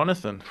 look,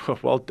 Jonathan,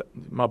 well,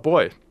 my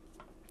boy,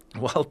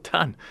 well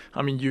done.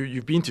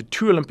 You've been to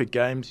 2 Olympic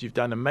Games. You've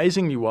done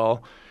amazingly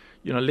well.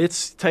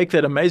 Let's take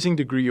that amazing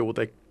degree, or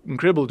that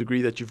incredible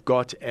degree that you've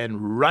got,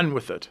 and run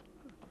with it.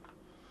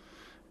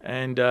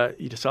 And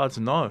he decides,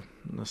 no,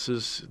 this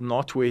is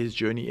not where his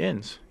journey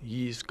ends.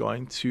 He's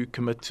going to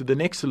commit to the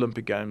next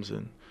Olympic Games,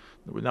 and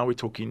now we're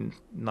talking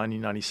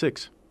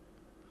 1996.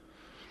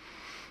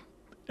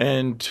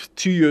 And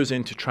 2 years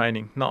into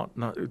training,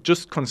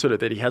 just consider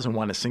that he hasn't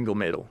won a single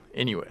medal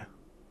anywhere.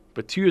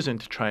 But 2 years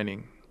into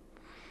training,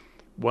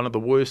 one of the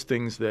worst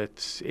things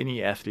that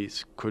any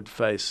athlete could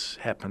face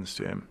happens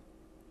to him.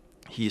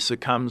 He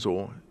succumbs,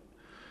 or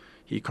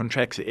he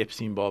contracts the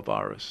Epstein-Barr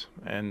virus,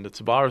 and it's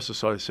a virus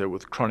associated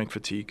with chronic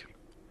fatigue.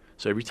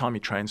 So every time he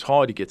trains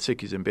hard, he gets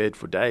sick, he's in bed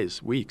for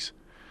days, weeks.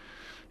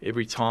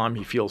 Every time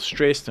he feels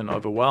stressed and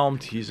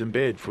overwhelmed, he's in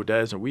bed for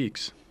days and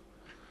weeks.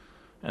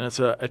 And it's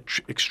a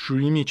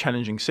extremely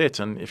challenging set,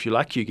 and if you're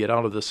lucky, you get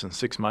out of this in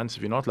 6 months.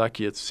 If you're not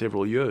lucky, it's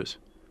several years.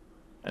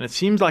 And it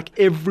seems like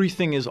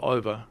everything is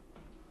over.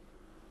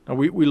 Now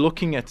we're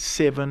looking at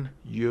 7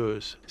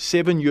 years.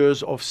 7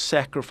 years of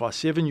sacrifice,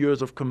 7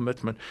 years of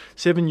commitment,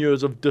 7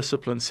 years of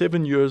discipline,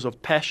 7 years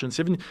of passion,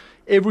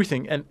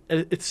 everything. And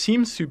it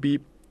seems to be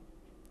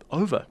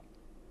over.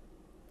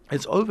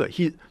 It's over.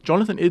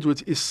 Jonathan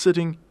Edwards is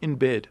sitting in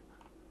bed.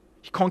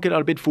 He can't get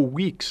out of bed for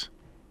weeks.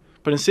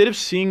 But instead of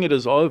seeing it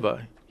as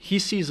over, he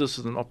sees this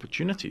as an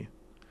opportunity.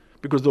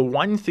 Because the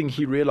one thing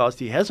he realized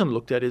he hasn't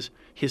looked at is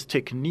his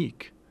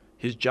technique,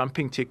 his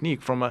jumping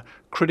technique from a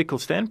critical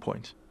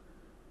standpoint.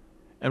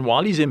 And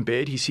while he's in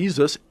bed, he sees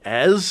this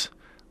as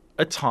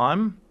a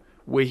time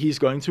where he's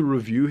going to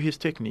review his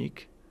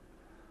technique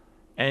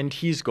and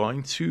he's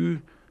going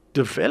to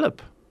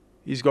develop.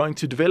 He's going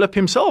to develop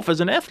himself as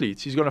an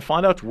athlete. He's going to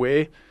find out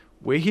where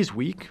he's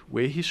weak,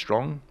 where he's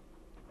strong,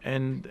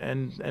 and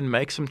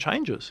make some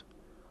changes.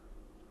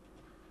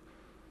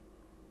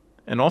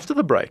 And after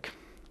the break,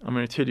 I'm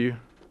going to tell you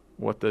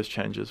what those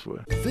changes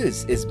were.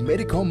 This is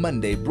Medical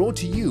Monday, brought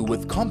to you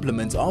with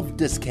compliments of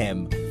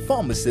Dis-Chem,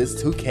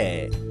 pharmacists who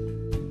care.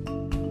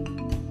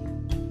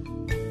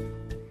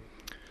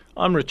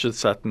 I'm Richard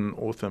Sutton,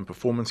 author and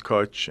performance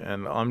coach,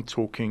 and I'm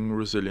talking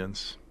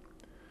resilience.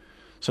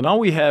 So now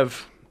we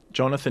have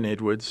Jonathan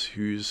Edwards,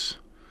 who's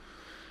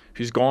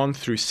gone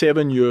through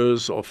 7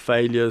 years of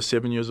failures,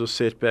 7 years of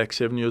setbacks,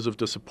 7 years of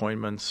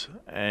disappointments,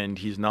 and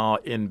he's now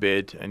in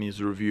bed and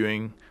he's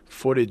reviewing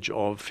footage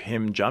of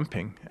him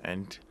jumping.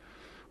 And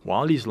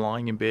while he's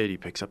lying in bed, he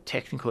picks up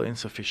technical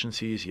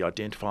insufficiencies. He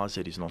identifies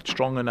that he's not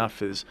strong enough.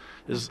 There's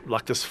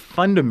like this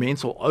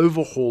fundamental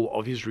overhaul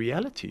of his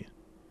reality.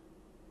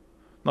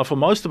 Now, for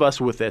most of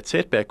us with that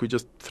setback, we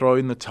just throw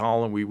in the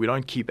towel and we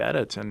don't keep at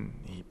it. And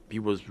he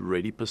was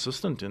really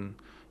persistent in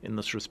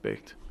this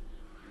respect.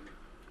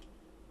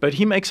 But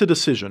he makes a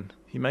decision.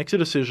 He makes a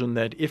decision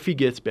that if he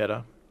gets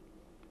better,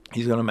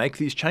 he's going to make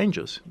these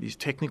changes, these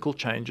technical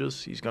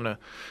changes. He's going to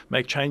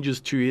make changes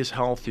to his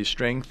health, his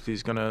strength.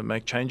 He's going to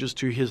make changes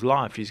to his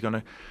life. He's going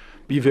to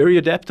be very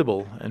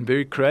adaptable and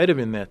very creative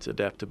in that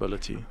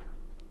adaptability.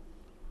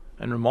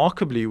 And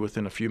remarkably,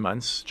 within a few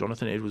months,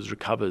 Jonathan Edwards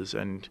recovers,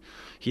 and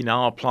he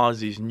now applies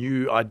these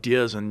new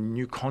ideas and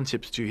new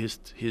concepts to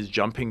his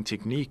jumping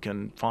technique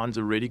and finds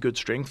a really good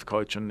strength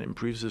coach and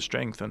improves his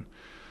strength.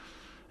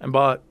 And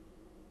by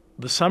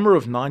the summer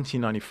of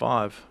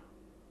 1995,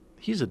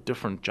 he's a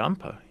different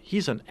jumper.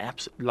 He's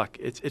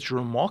it's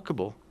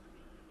remarkable.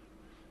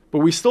 But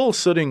we're still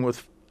sitting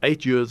with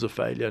 8 years of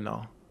failure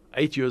now,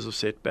 8 years of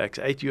setbacks,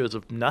 8 years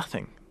of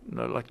nothing.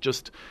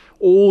 Just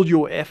all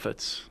your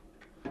efforts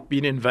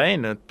been in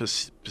vain,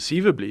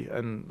 perceivably.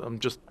 And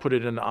just put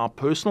it in our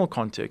personal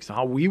context,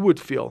 how we would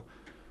feel.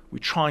 We're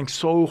trying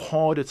so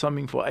hard at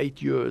something for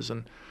 8 years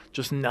and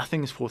just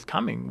nothing's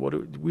forthcoming.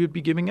 We'd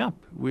be giving up.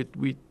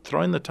 We'd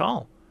throw in the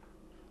towel.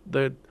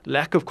 The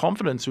lack of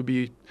confidence would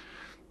be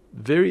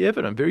very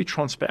evident, very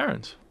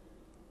transparent.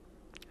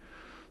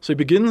 So he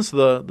begins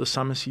the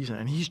summer season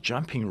and he's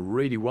jumping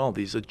really well.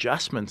 These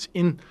adjustments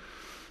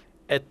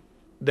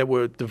that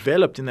were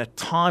developed in that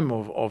time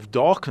of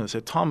darkness,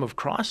 that time of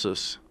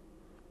crisis,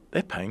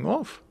 they're paying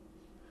off.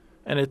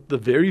 And at the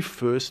very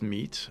first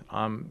meet,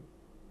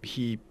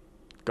 he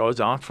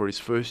goes out for his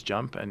first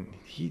jump, and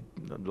he,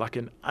 like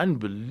an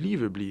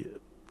unbelievably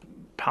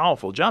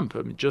powerful jump.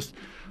 I mean, just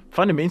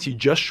fundamentally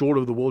just short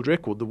of the world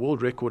record. The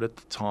world record at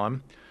the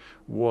time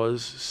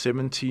was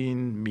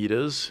 17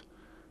 meters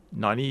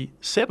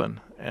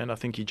 97, and I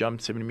think he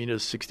jumped 70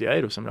 meters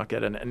 68 or something like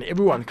that, and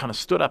everyone kind of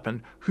stood up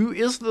and, who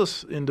is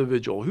this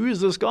individual? Who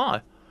is this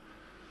guy?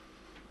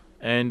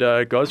 And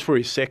goes for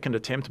his second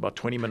attempt about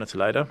 20 minutes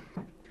later,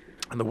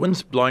 and the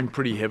wind's blowing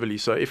pretty heavily,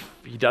 so if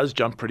he does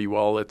jump pretty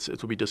well, it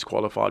will be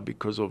disqualified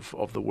because of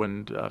the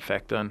wind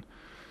factor. And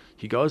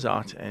he goes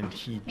out and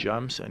he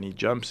jumps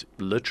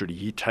literally,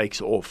 he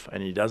takes off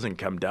and he doesn't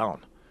come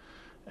down,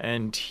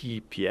 and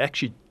he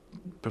actually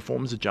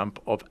performs a jump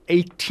of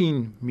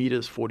 18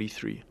 meters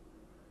 43.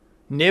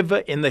 Never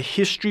in the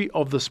history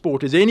of the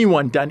sport has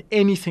anyone done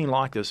anything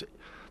like this.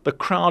 The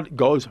crowd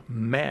goes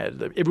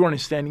mad. Everyone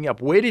is standing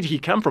up. Where did he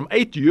come from?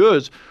 8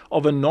 years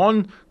of a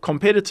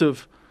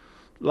non-competitive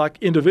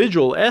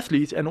individual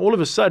athlete, and all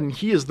of a sudden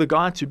he is the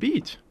guy to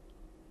beat.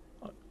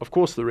 Of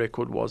course the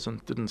record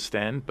didn't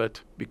stand,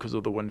 but because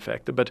of the wind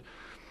factor. But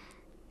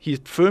he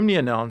firmly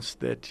announced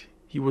that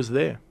he was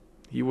there.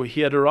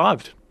 He had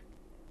arrived.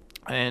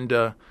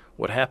 And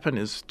what happened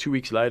is 2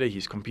 weeks later,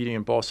 he's competing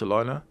in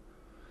Barcelona.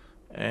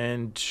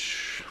 And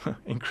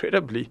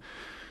incredibly,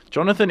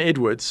 Jonathan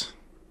Edwards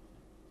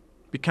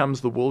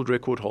becomes the world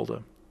record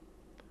holder.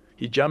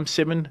 He jumped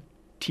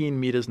 17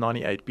 meters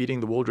 98,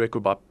 beating the world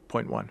record by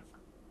 0.1.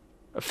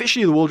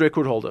 officially the world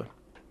record holder.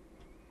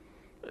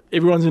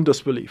 Everyone's in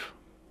disbelief.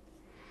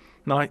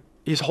 Now,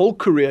 his whole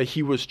career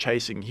he was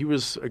chasing. He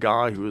was a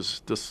guy who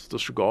was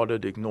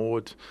disregarded,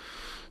 ignored,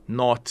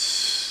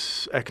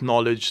 not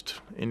acknowledged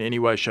in any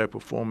way, shape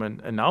or form.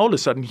 And now all of a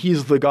sudden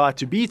he's the guy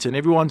to beat, and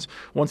everyone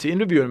wants to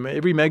interview him.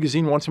 Every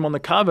magazine wants him on the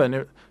cover,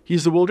 and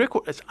he's the world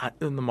record. It's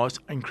the most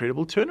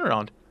incredible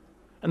turnaround.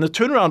 And the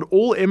turnaround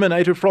all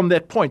emanated from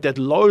that point, that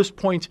lowest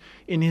point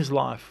in his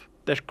life,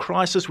 that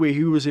crisis where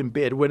he was in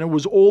bed, when it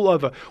was all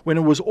over, when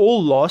it was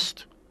all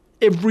lost.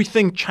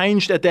 Everything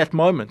changed at that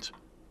moment.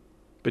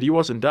 But he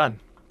wasn't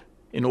done.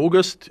 In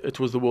August, it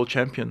was the world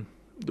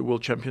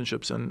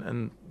championships,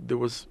 and there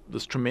was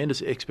this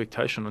tremendous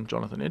expectation on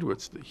Jonathan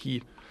Edwards that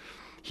he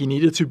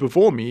needed to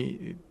perform.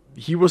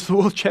 He was the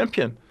world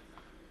champion.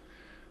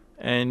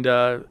 And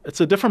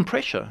it's a different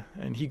pressure.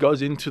 And he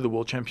goes into the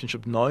world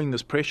championship knowing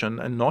this pressure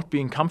and not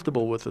being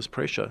comfortable with this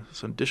pressure.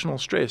 It's additional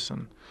stress.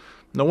 And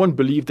no one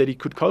believed that he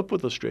could cope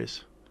with the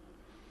stress.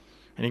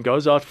 And he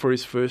goes out for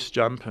his first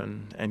jump,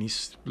 and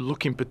he's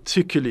looking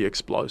particularly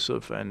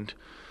explosive. And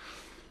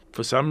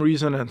for some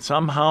reason and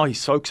somehow he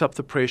soaks up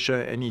the pressure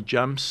and he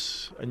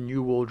jumps a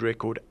new world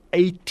record,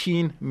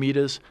 18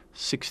 meters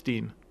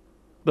 16.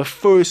 The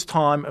first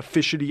time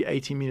officially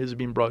 18 meters have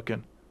been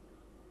broken.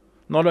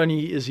 Not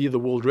only is he the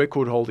world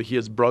record holder, he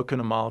has broken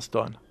a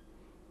milestone.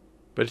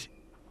 But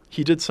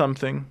he did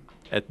something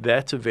at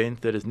that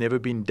event that has never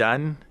been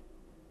done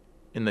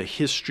in the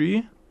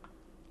history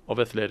of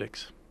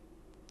athletics.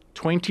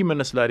 20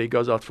 minutes later, he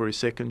goes out for his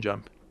second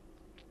jump.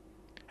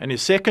 And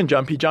his second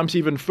jump, he jumps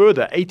even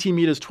further, 18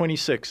 meters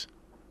 26.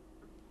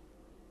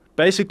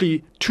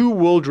 Basically, 2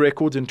 world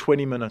records in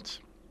 20 minutes.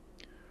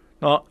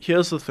 Now,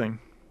 here's the thing,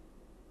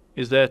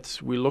 is that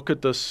we look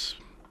at this,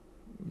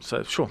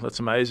 say, sure, that's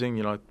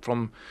amazing,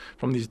 from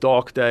these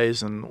dark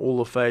days and all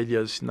the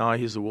failures. Now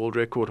he's the world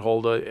record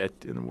holder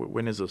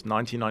when is this,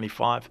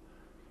 1995.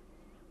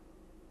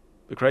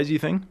 The crazy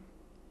thing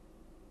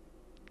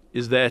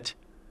is that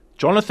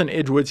Jonathan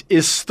Edwards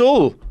is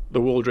still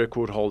the world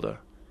record holder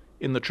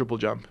in the triple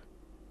jump.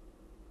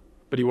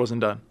 But he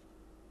wasn't done.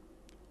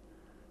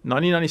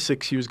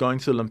 1996, he was going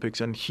to the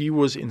Olympics, and he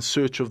was in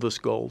search of this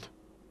gold.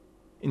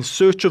 In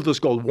search of this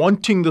gold,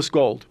 wanting this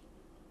gold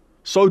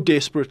so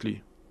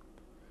desperately.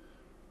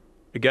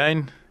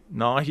 Again,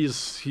 now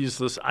he's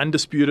this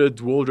undisputed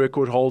world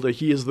record holder.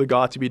 He is the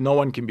guy to beat. No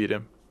one can beat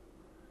him.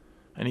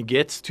 And he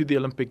gets to the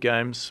Olympic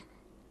Games,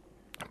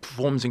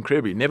 performs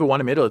incredibly. Never won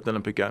a medal at the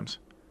Olympic Games.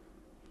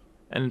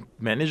 And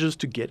manages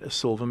to get a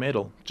silver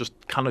medal. Just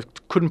kind of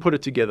couldn't put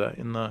it together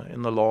in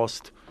the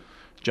last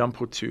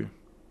jump or two.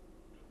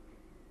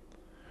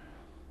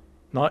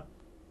 Now,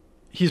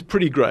 he's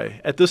pretty grey.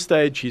 At this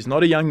stage, he's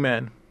not a young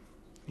man.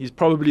 He's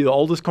probably the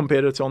oldest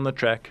competitor on the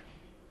track.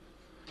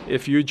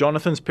 If you,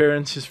 Jonathan's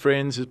parents, his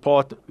friends, his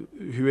partner,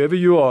 whoever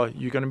you are,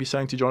 you're going to be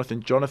saying to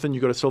Jonathan,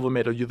 you got a silver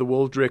medal. You're the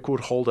world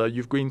record holder.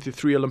 You've been through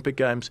 3 Olympic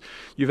Games.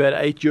 You've had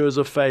 8 years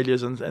of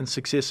failures and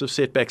successive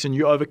setbacks, and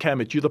you overcame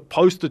it. You're the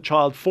poster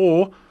child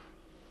for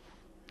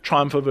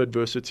triumph over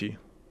adversity.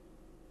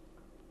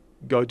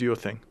 Go do your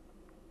thing.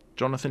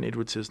 Jonathan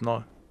Edwards says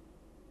no.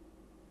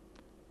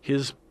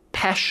 His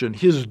passion,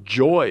 his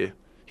joy,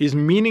 his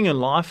meaning in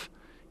life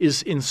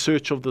is in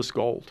search of this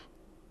gold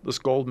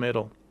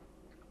medal.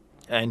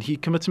 And he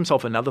commits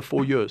himself another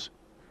 4 years.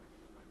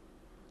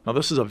 Now,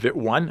 this is a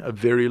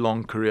very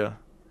long career.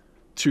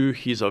 2,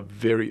 he's a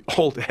very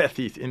old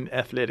athlete in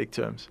athletic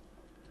terms.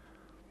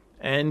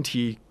 And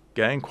he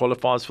again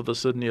qualifies for the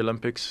Sydney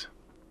Olympics.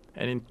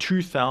 And in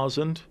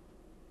 2000,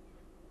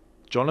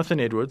 Jonathan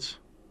Edwards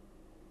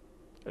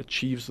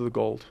achieves the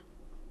gold.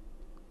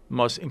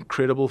 Most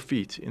incredible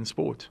feat in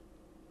sport.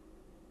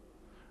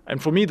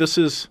 And for me, this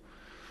is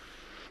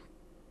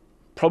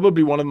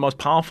probably one of the most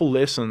powerful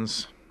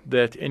lessons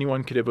that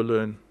anyone could ever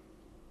learn,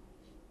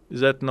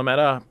 is that no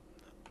matter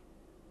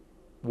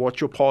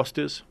what your past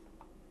is,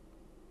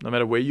 no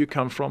matter where you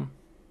come from,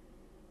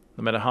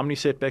 no matter how many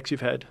setbacks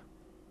you've had,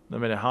 no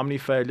matter how many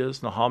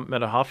failures, no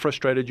matter how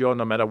frustrated you are,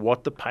 no matter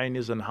what the pain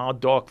is and how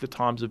dark the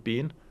times have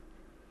been,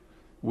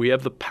 we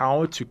have the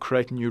power to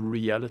create new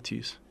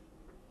realities.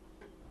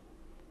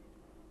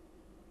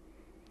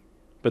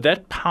 But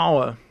that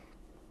power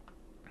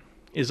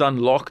is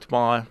unlocked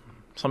by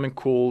something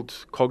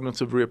called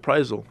cognitive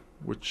reappraisal,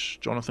 which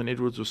Jonathan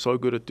Edwards was so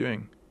good at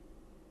doing.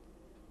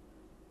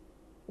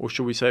 Or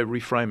should we say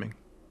reframing?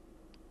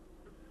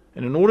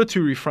 And in order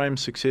to reframe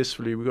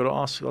successfully, we've got to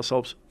ask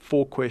ourselves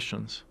 4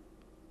 questions.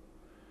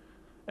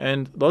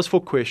 And those 4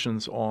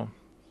 questions are,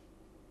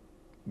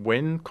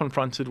 when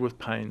confronted with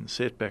pain,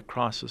 setback,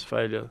 crisis,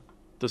 failure,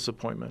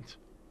 disappointment,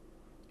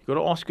 you've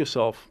got to ask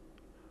yourself,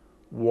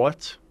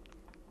 what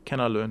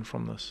can I learn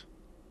from this?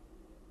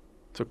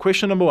 So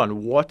question number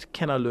 1, what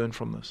can I learn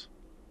from this?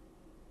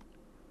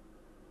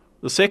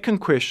 The second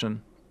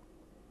question,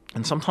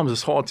 and sometimes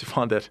it's hard to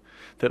find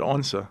that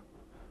answer.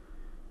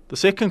 The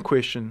second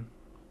question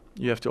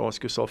you have to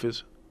ask yourself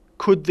is,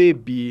 could there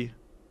be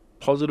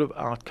positive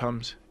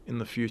outcomes in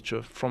the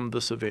future from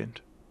this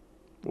event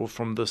or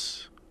from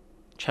this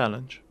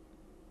challenge?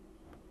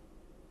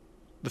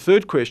 The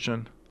third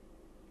question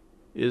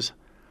is,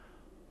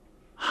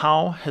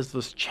 how has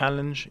this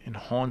challenge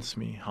enhanced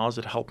me? How has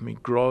it helped me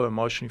grow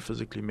emotionally,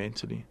 physically,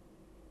 mentally?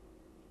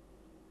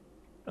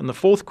 And the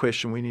fourth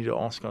question we need to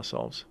ask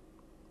ourselves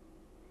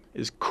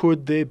is,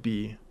 could there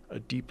be a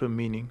deeper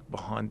meaning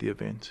behind the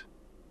event?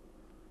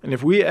 And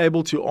if we're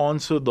able to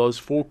answer those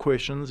four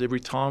questions every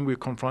time we're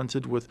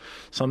confronted with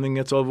something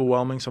that's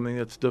overwhelming, something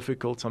that's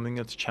difficult, something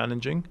that's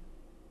challenging,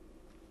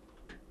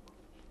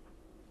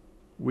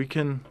 we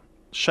can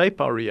shape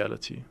our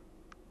reality.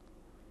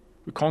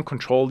 We can't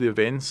control the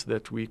events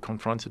that we're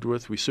confronted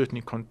with. We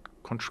certainly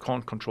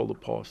can't control the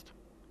past.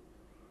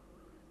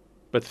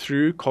 But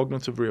through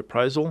cognitive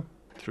reappraisal,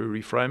 through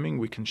reframing,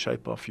 we can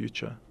shape our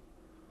future.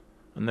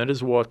 And that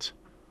is what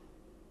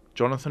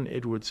Jonathan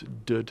Edwards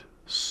did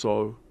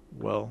so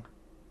well.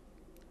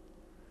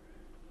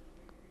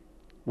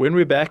 When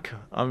we're back,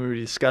 I'm going to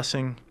be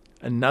discussing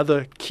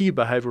another key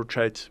behavioral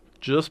trait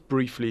just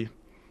briefly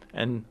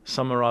and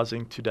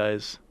summarizing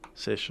today's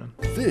session.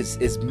 This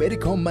is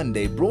Medical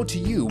Monday, brought to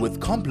you with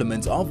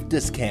compliments of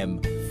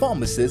Dis-Chem,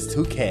 pharmacists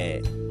who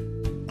care.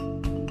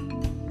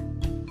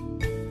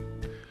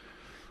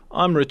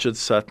 I'm Richard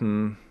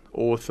Sutton,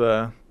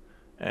 author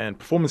and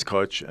performance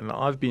coach, and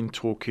I've been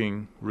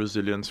talking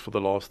resilience for the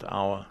last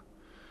hour.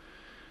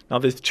 Now,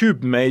 there's two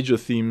major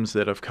themes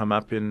that have come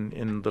up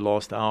in the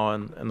last hour,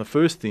 and the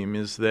first theme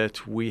is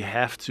that we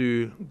have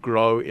to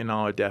grow in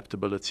our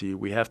adaptability.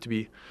 We have to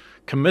be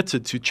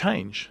committed to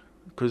change,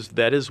 because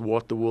that is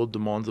what the world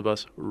demands of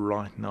us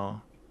right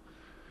now.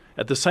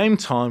 At the same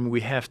time,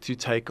 we have to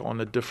take on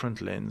a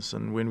different lens,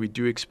 and when we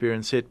do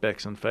experience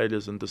setbacks and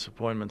failures and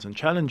disappointments and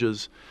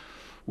challenges,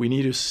 we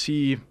need to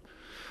see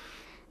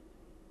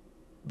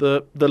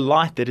the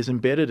light that is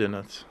embedded in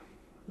it,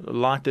 the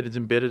light that is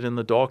embedded in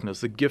the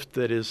darkness, the gift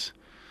that is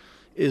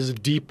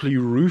deeply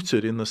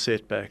rooted in the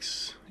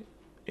setbacks,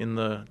 in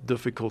the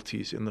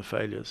difficulties, in the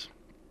failures.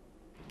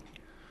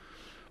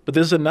 But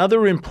there's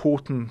another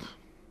important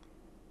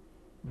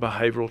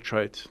behavioral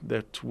trait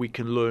that we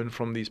can learn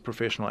from these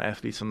professional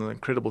athletes and the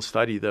incredible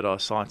study that I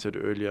cited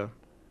earlier.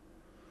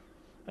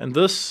 And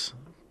this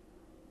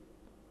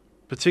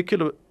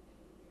particular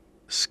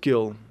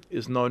skill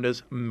is known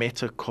as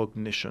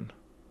metacognition.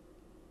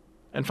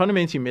 And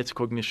fundamentally,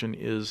 metacognition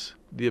is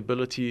the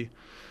ability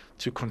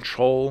to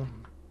control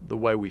the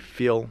way we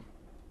feel,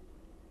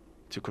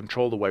 to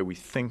control the way we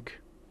think,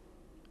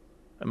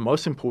 and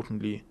most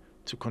importantly,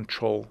 to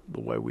control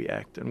the way we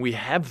act. And we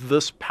have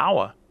this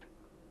power.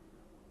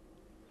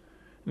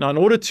 Now, in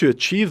order to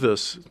achieve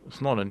this,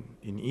 it's not an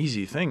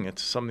easy thing.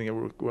 It's something that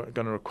we're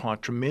going to require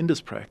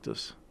tremendous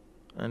practice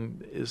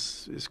and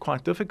is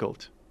quite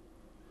difficult.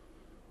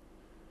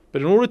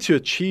 But in order to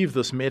achieve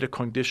this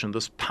metacognition,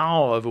 this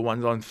power over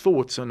one's own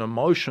thoughts and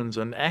emotions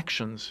and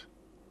actions,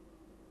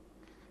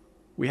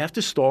 we have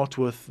to start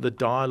with the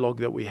dialogue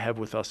that we have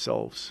with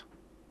ourselves.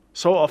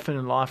 So often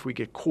in life we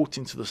get caught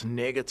into this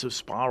negative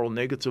spiral,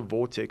 negative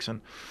vortex,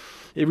 and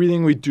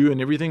everything we do and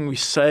everything we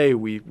say,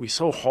 we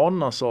so hard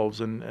on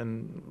ourselves,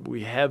 and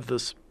we have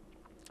this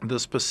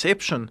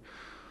perception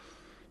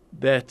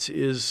that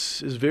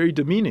is very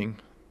demeaning.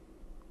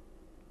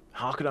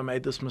 How could I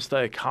made this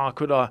mistake? How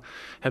could I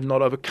have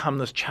not overcome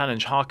this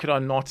challenge? How could I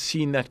not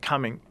seen that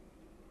coming?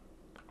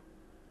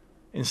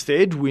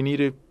 Instead, we need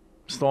to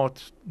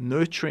start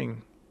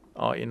nurturing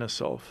our inner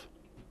self.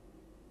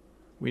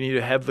 We need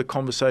to have the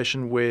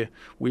conversation where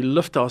we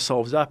lift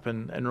ourselves up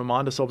and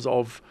remind ourselves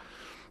of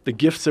the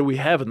gifts that we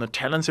have and the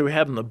talents that we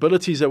have and the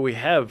abilities that we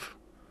have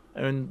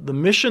and the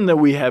mission that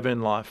we have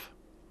in life.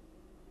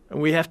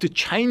 And we have to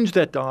change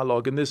that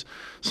dialogue. And there's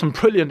some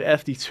brilliant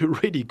athletes who are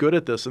really good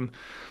at this and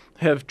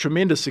have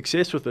tremendous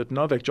success with it.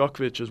 Novak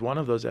Djokovic is one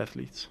of those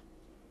athletes.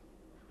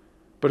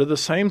 But at the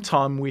same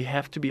time, we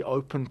have to be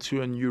open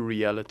to a new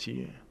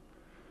reality.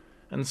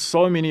 And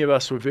so many of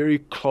us were very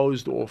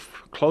closed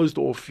off.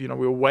 We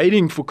were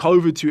waiting for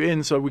COVID to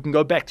end so we can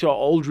go back to our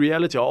old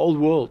reality, our old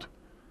world.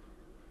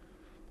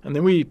 And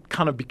then we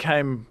kind of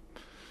became,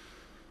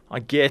 I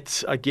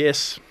guess,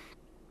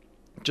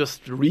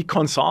 just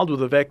reconciled with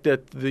the fact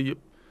that the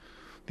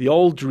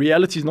old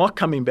reality is not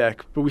coming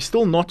back, but we're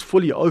still not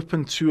fully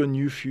open to a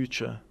new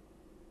future.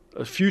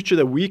 A future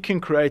that we can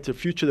create, a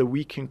future that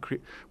we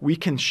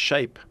can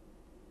shape.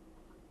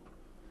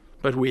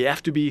 But we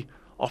have to be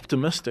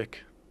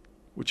optimistic,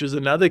 which is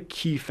another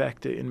key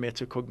factor in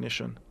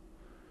metacognition.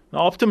 Now,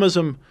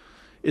 optimism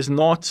is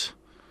not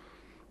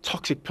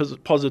toxic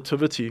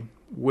positivity,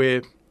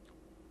 where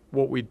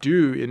what we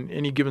do in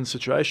any given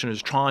situation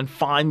is try and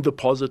find the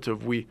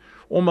positive. We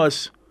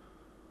almost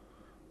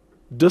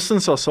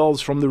distance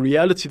ourselves from the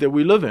reality that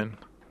we live in.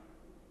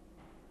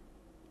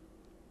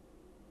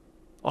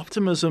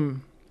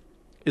 Optimism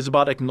is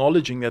about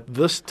acknowledging that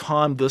this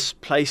time, this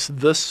place,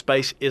 this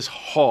space is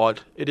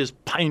hard. It is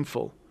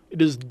painful.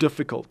 It is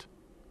difficult.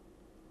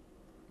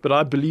 But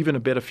I believe in a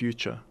better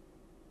future.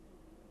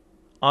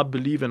 I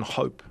believe in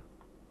hope.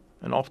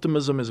 And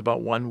optimism is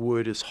about one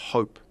word, is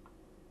hope.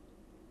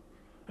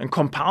 And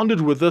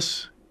compounded with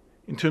this,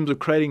 in terms of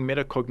creating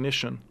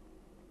metacognition,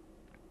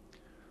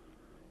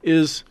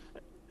 is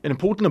an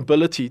important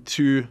ability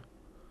to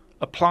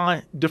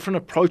apply different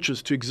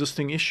approaches to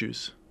existing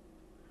issues.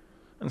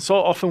 And so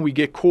often we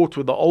get caught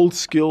with the old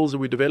skills that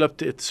we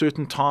developed at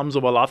certain times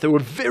of our life. They were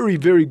very,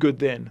 very good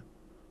then.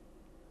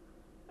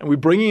 And we're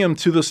bringing them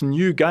to this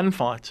new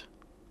gunfight,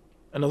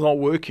 and it's not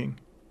working.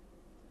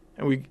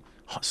 And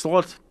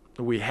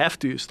we have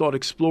to start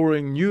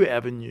exploring new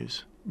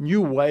avenues,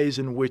 new ways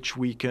in which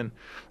we can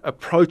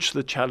approach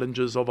the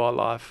challenges of our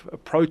life,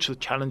 approach the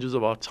challenges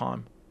of our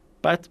time.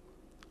 But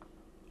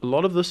a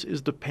lot of this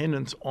is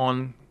dependent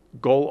on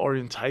goal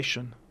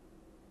orientation.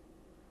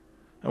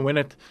 And when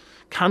it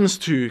comes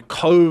to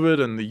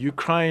COVID and the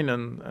Ukraine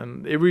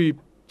and every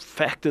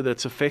factor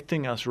that's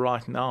affecting us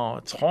right now,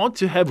 it's hard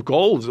to have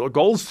goals or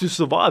goals to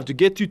survive, to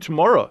get to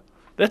tomorrow.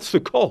 That's the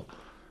goal.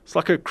 It's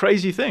like a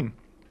crazy thing.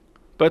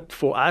 But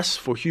for us,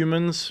 for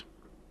humans,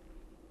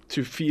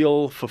 to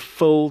feel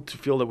fulfilled, to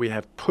feel that we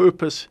have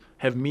purpose,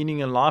 have meaning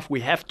in life,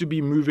 we have to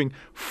be moving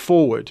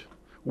forward.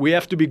 We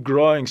have to be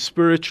growing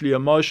spiritually,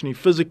 emotionally,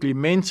 physically,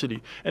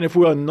 mentally. And if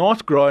we are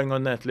not growing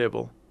on that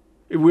level,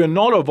 if we are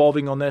not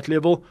evolving on that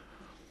level,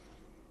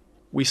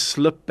 we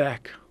slip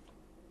back.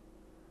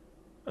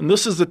 And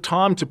this is the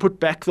time to put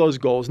back those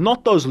goals,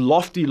 not those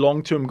lofty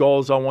long-term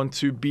goals. I want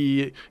to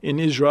be in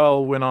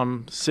Israel when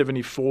I'm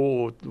 74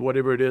 or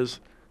whatever it is.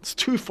 It's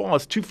too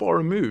far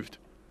removed.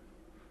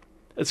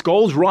 It's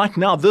goals right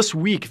now, this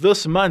week,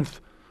 this month,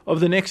 of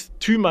the next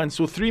 2 months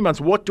or 3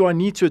 months. What do I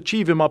need to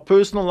achieve in my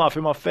personal life,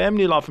 in my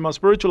family life, in my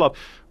spiritual life?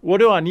 What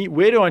do I need?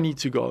 Where do I need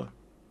to go?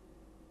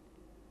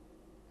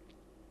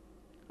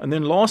 And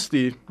then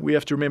lastly, we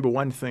have to remember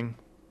one thing,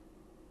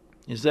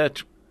 is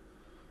that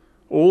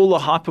all the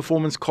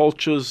high-performance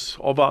cultures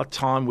of our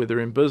time, whether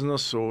in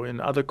business or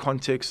in other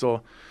contexts,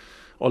 are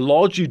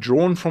largely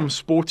drawn from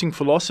sporting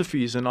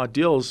philosophies and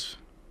ideals.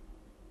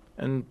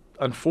 And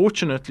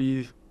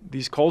unfortunately,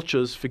 these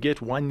cultures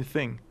forget one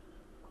thing,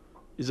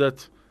 is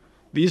that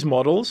these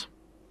models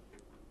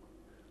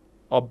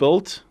are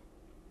built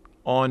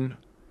on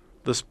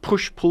this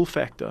push-pull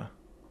factor.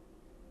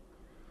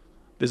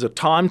 There's a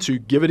time to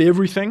give it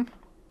everything,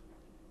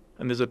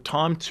 and there's a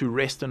time to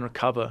rest and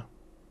recover.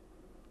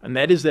 And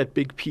that is that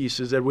big piece,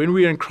 is that when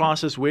we're in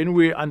crisis, when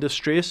we're under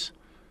stress,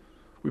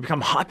 we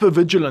become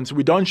hyper-vigilant.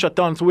 We don't shut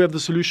down until we have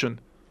the solution.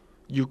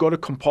 You've got to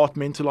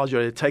compartmentalize. You've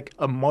got to take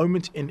a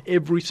moment in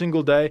every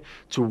single day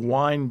to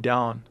wind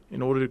down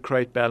in order to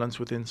create balance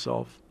within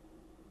self.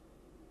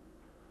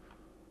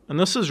 And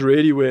this is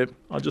really where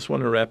I just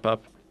want to wrap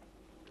up.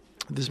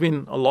 There's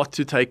been a lot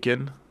to take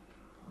in,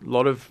 a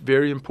lot of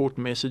very important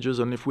messages,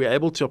 and if we're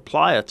able to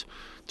apply it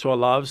to our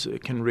lives,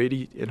 it can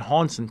really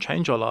enhance and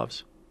change our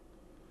lives.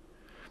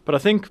 But I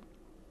think,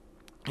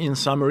 in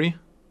summary,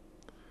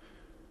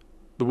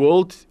 the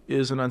world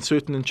is an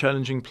uncertain and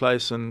challenging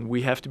place, and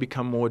we have to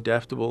become more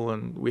adaptable,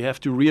 and we have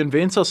to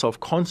reinvent ourselves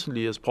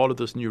constantly as part of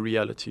this new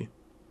reality.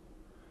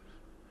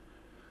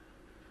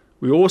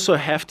 We also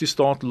have to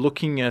start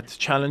looking at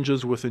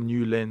challenges with a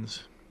new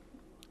lens.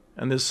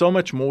 And there's so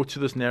much more to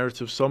this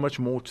narrative, so much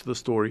more to the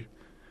story.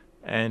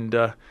 And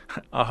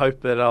I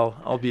hope that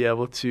I'll be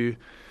able to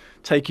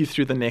take you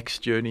through the next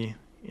journey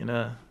in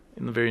the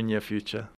very near future.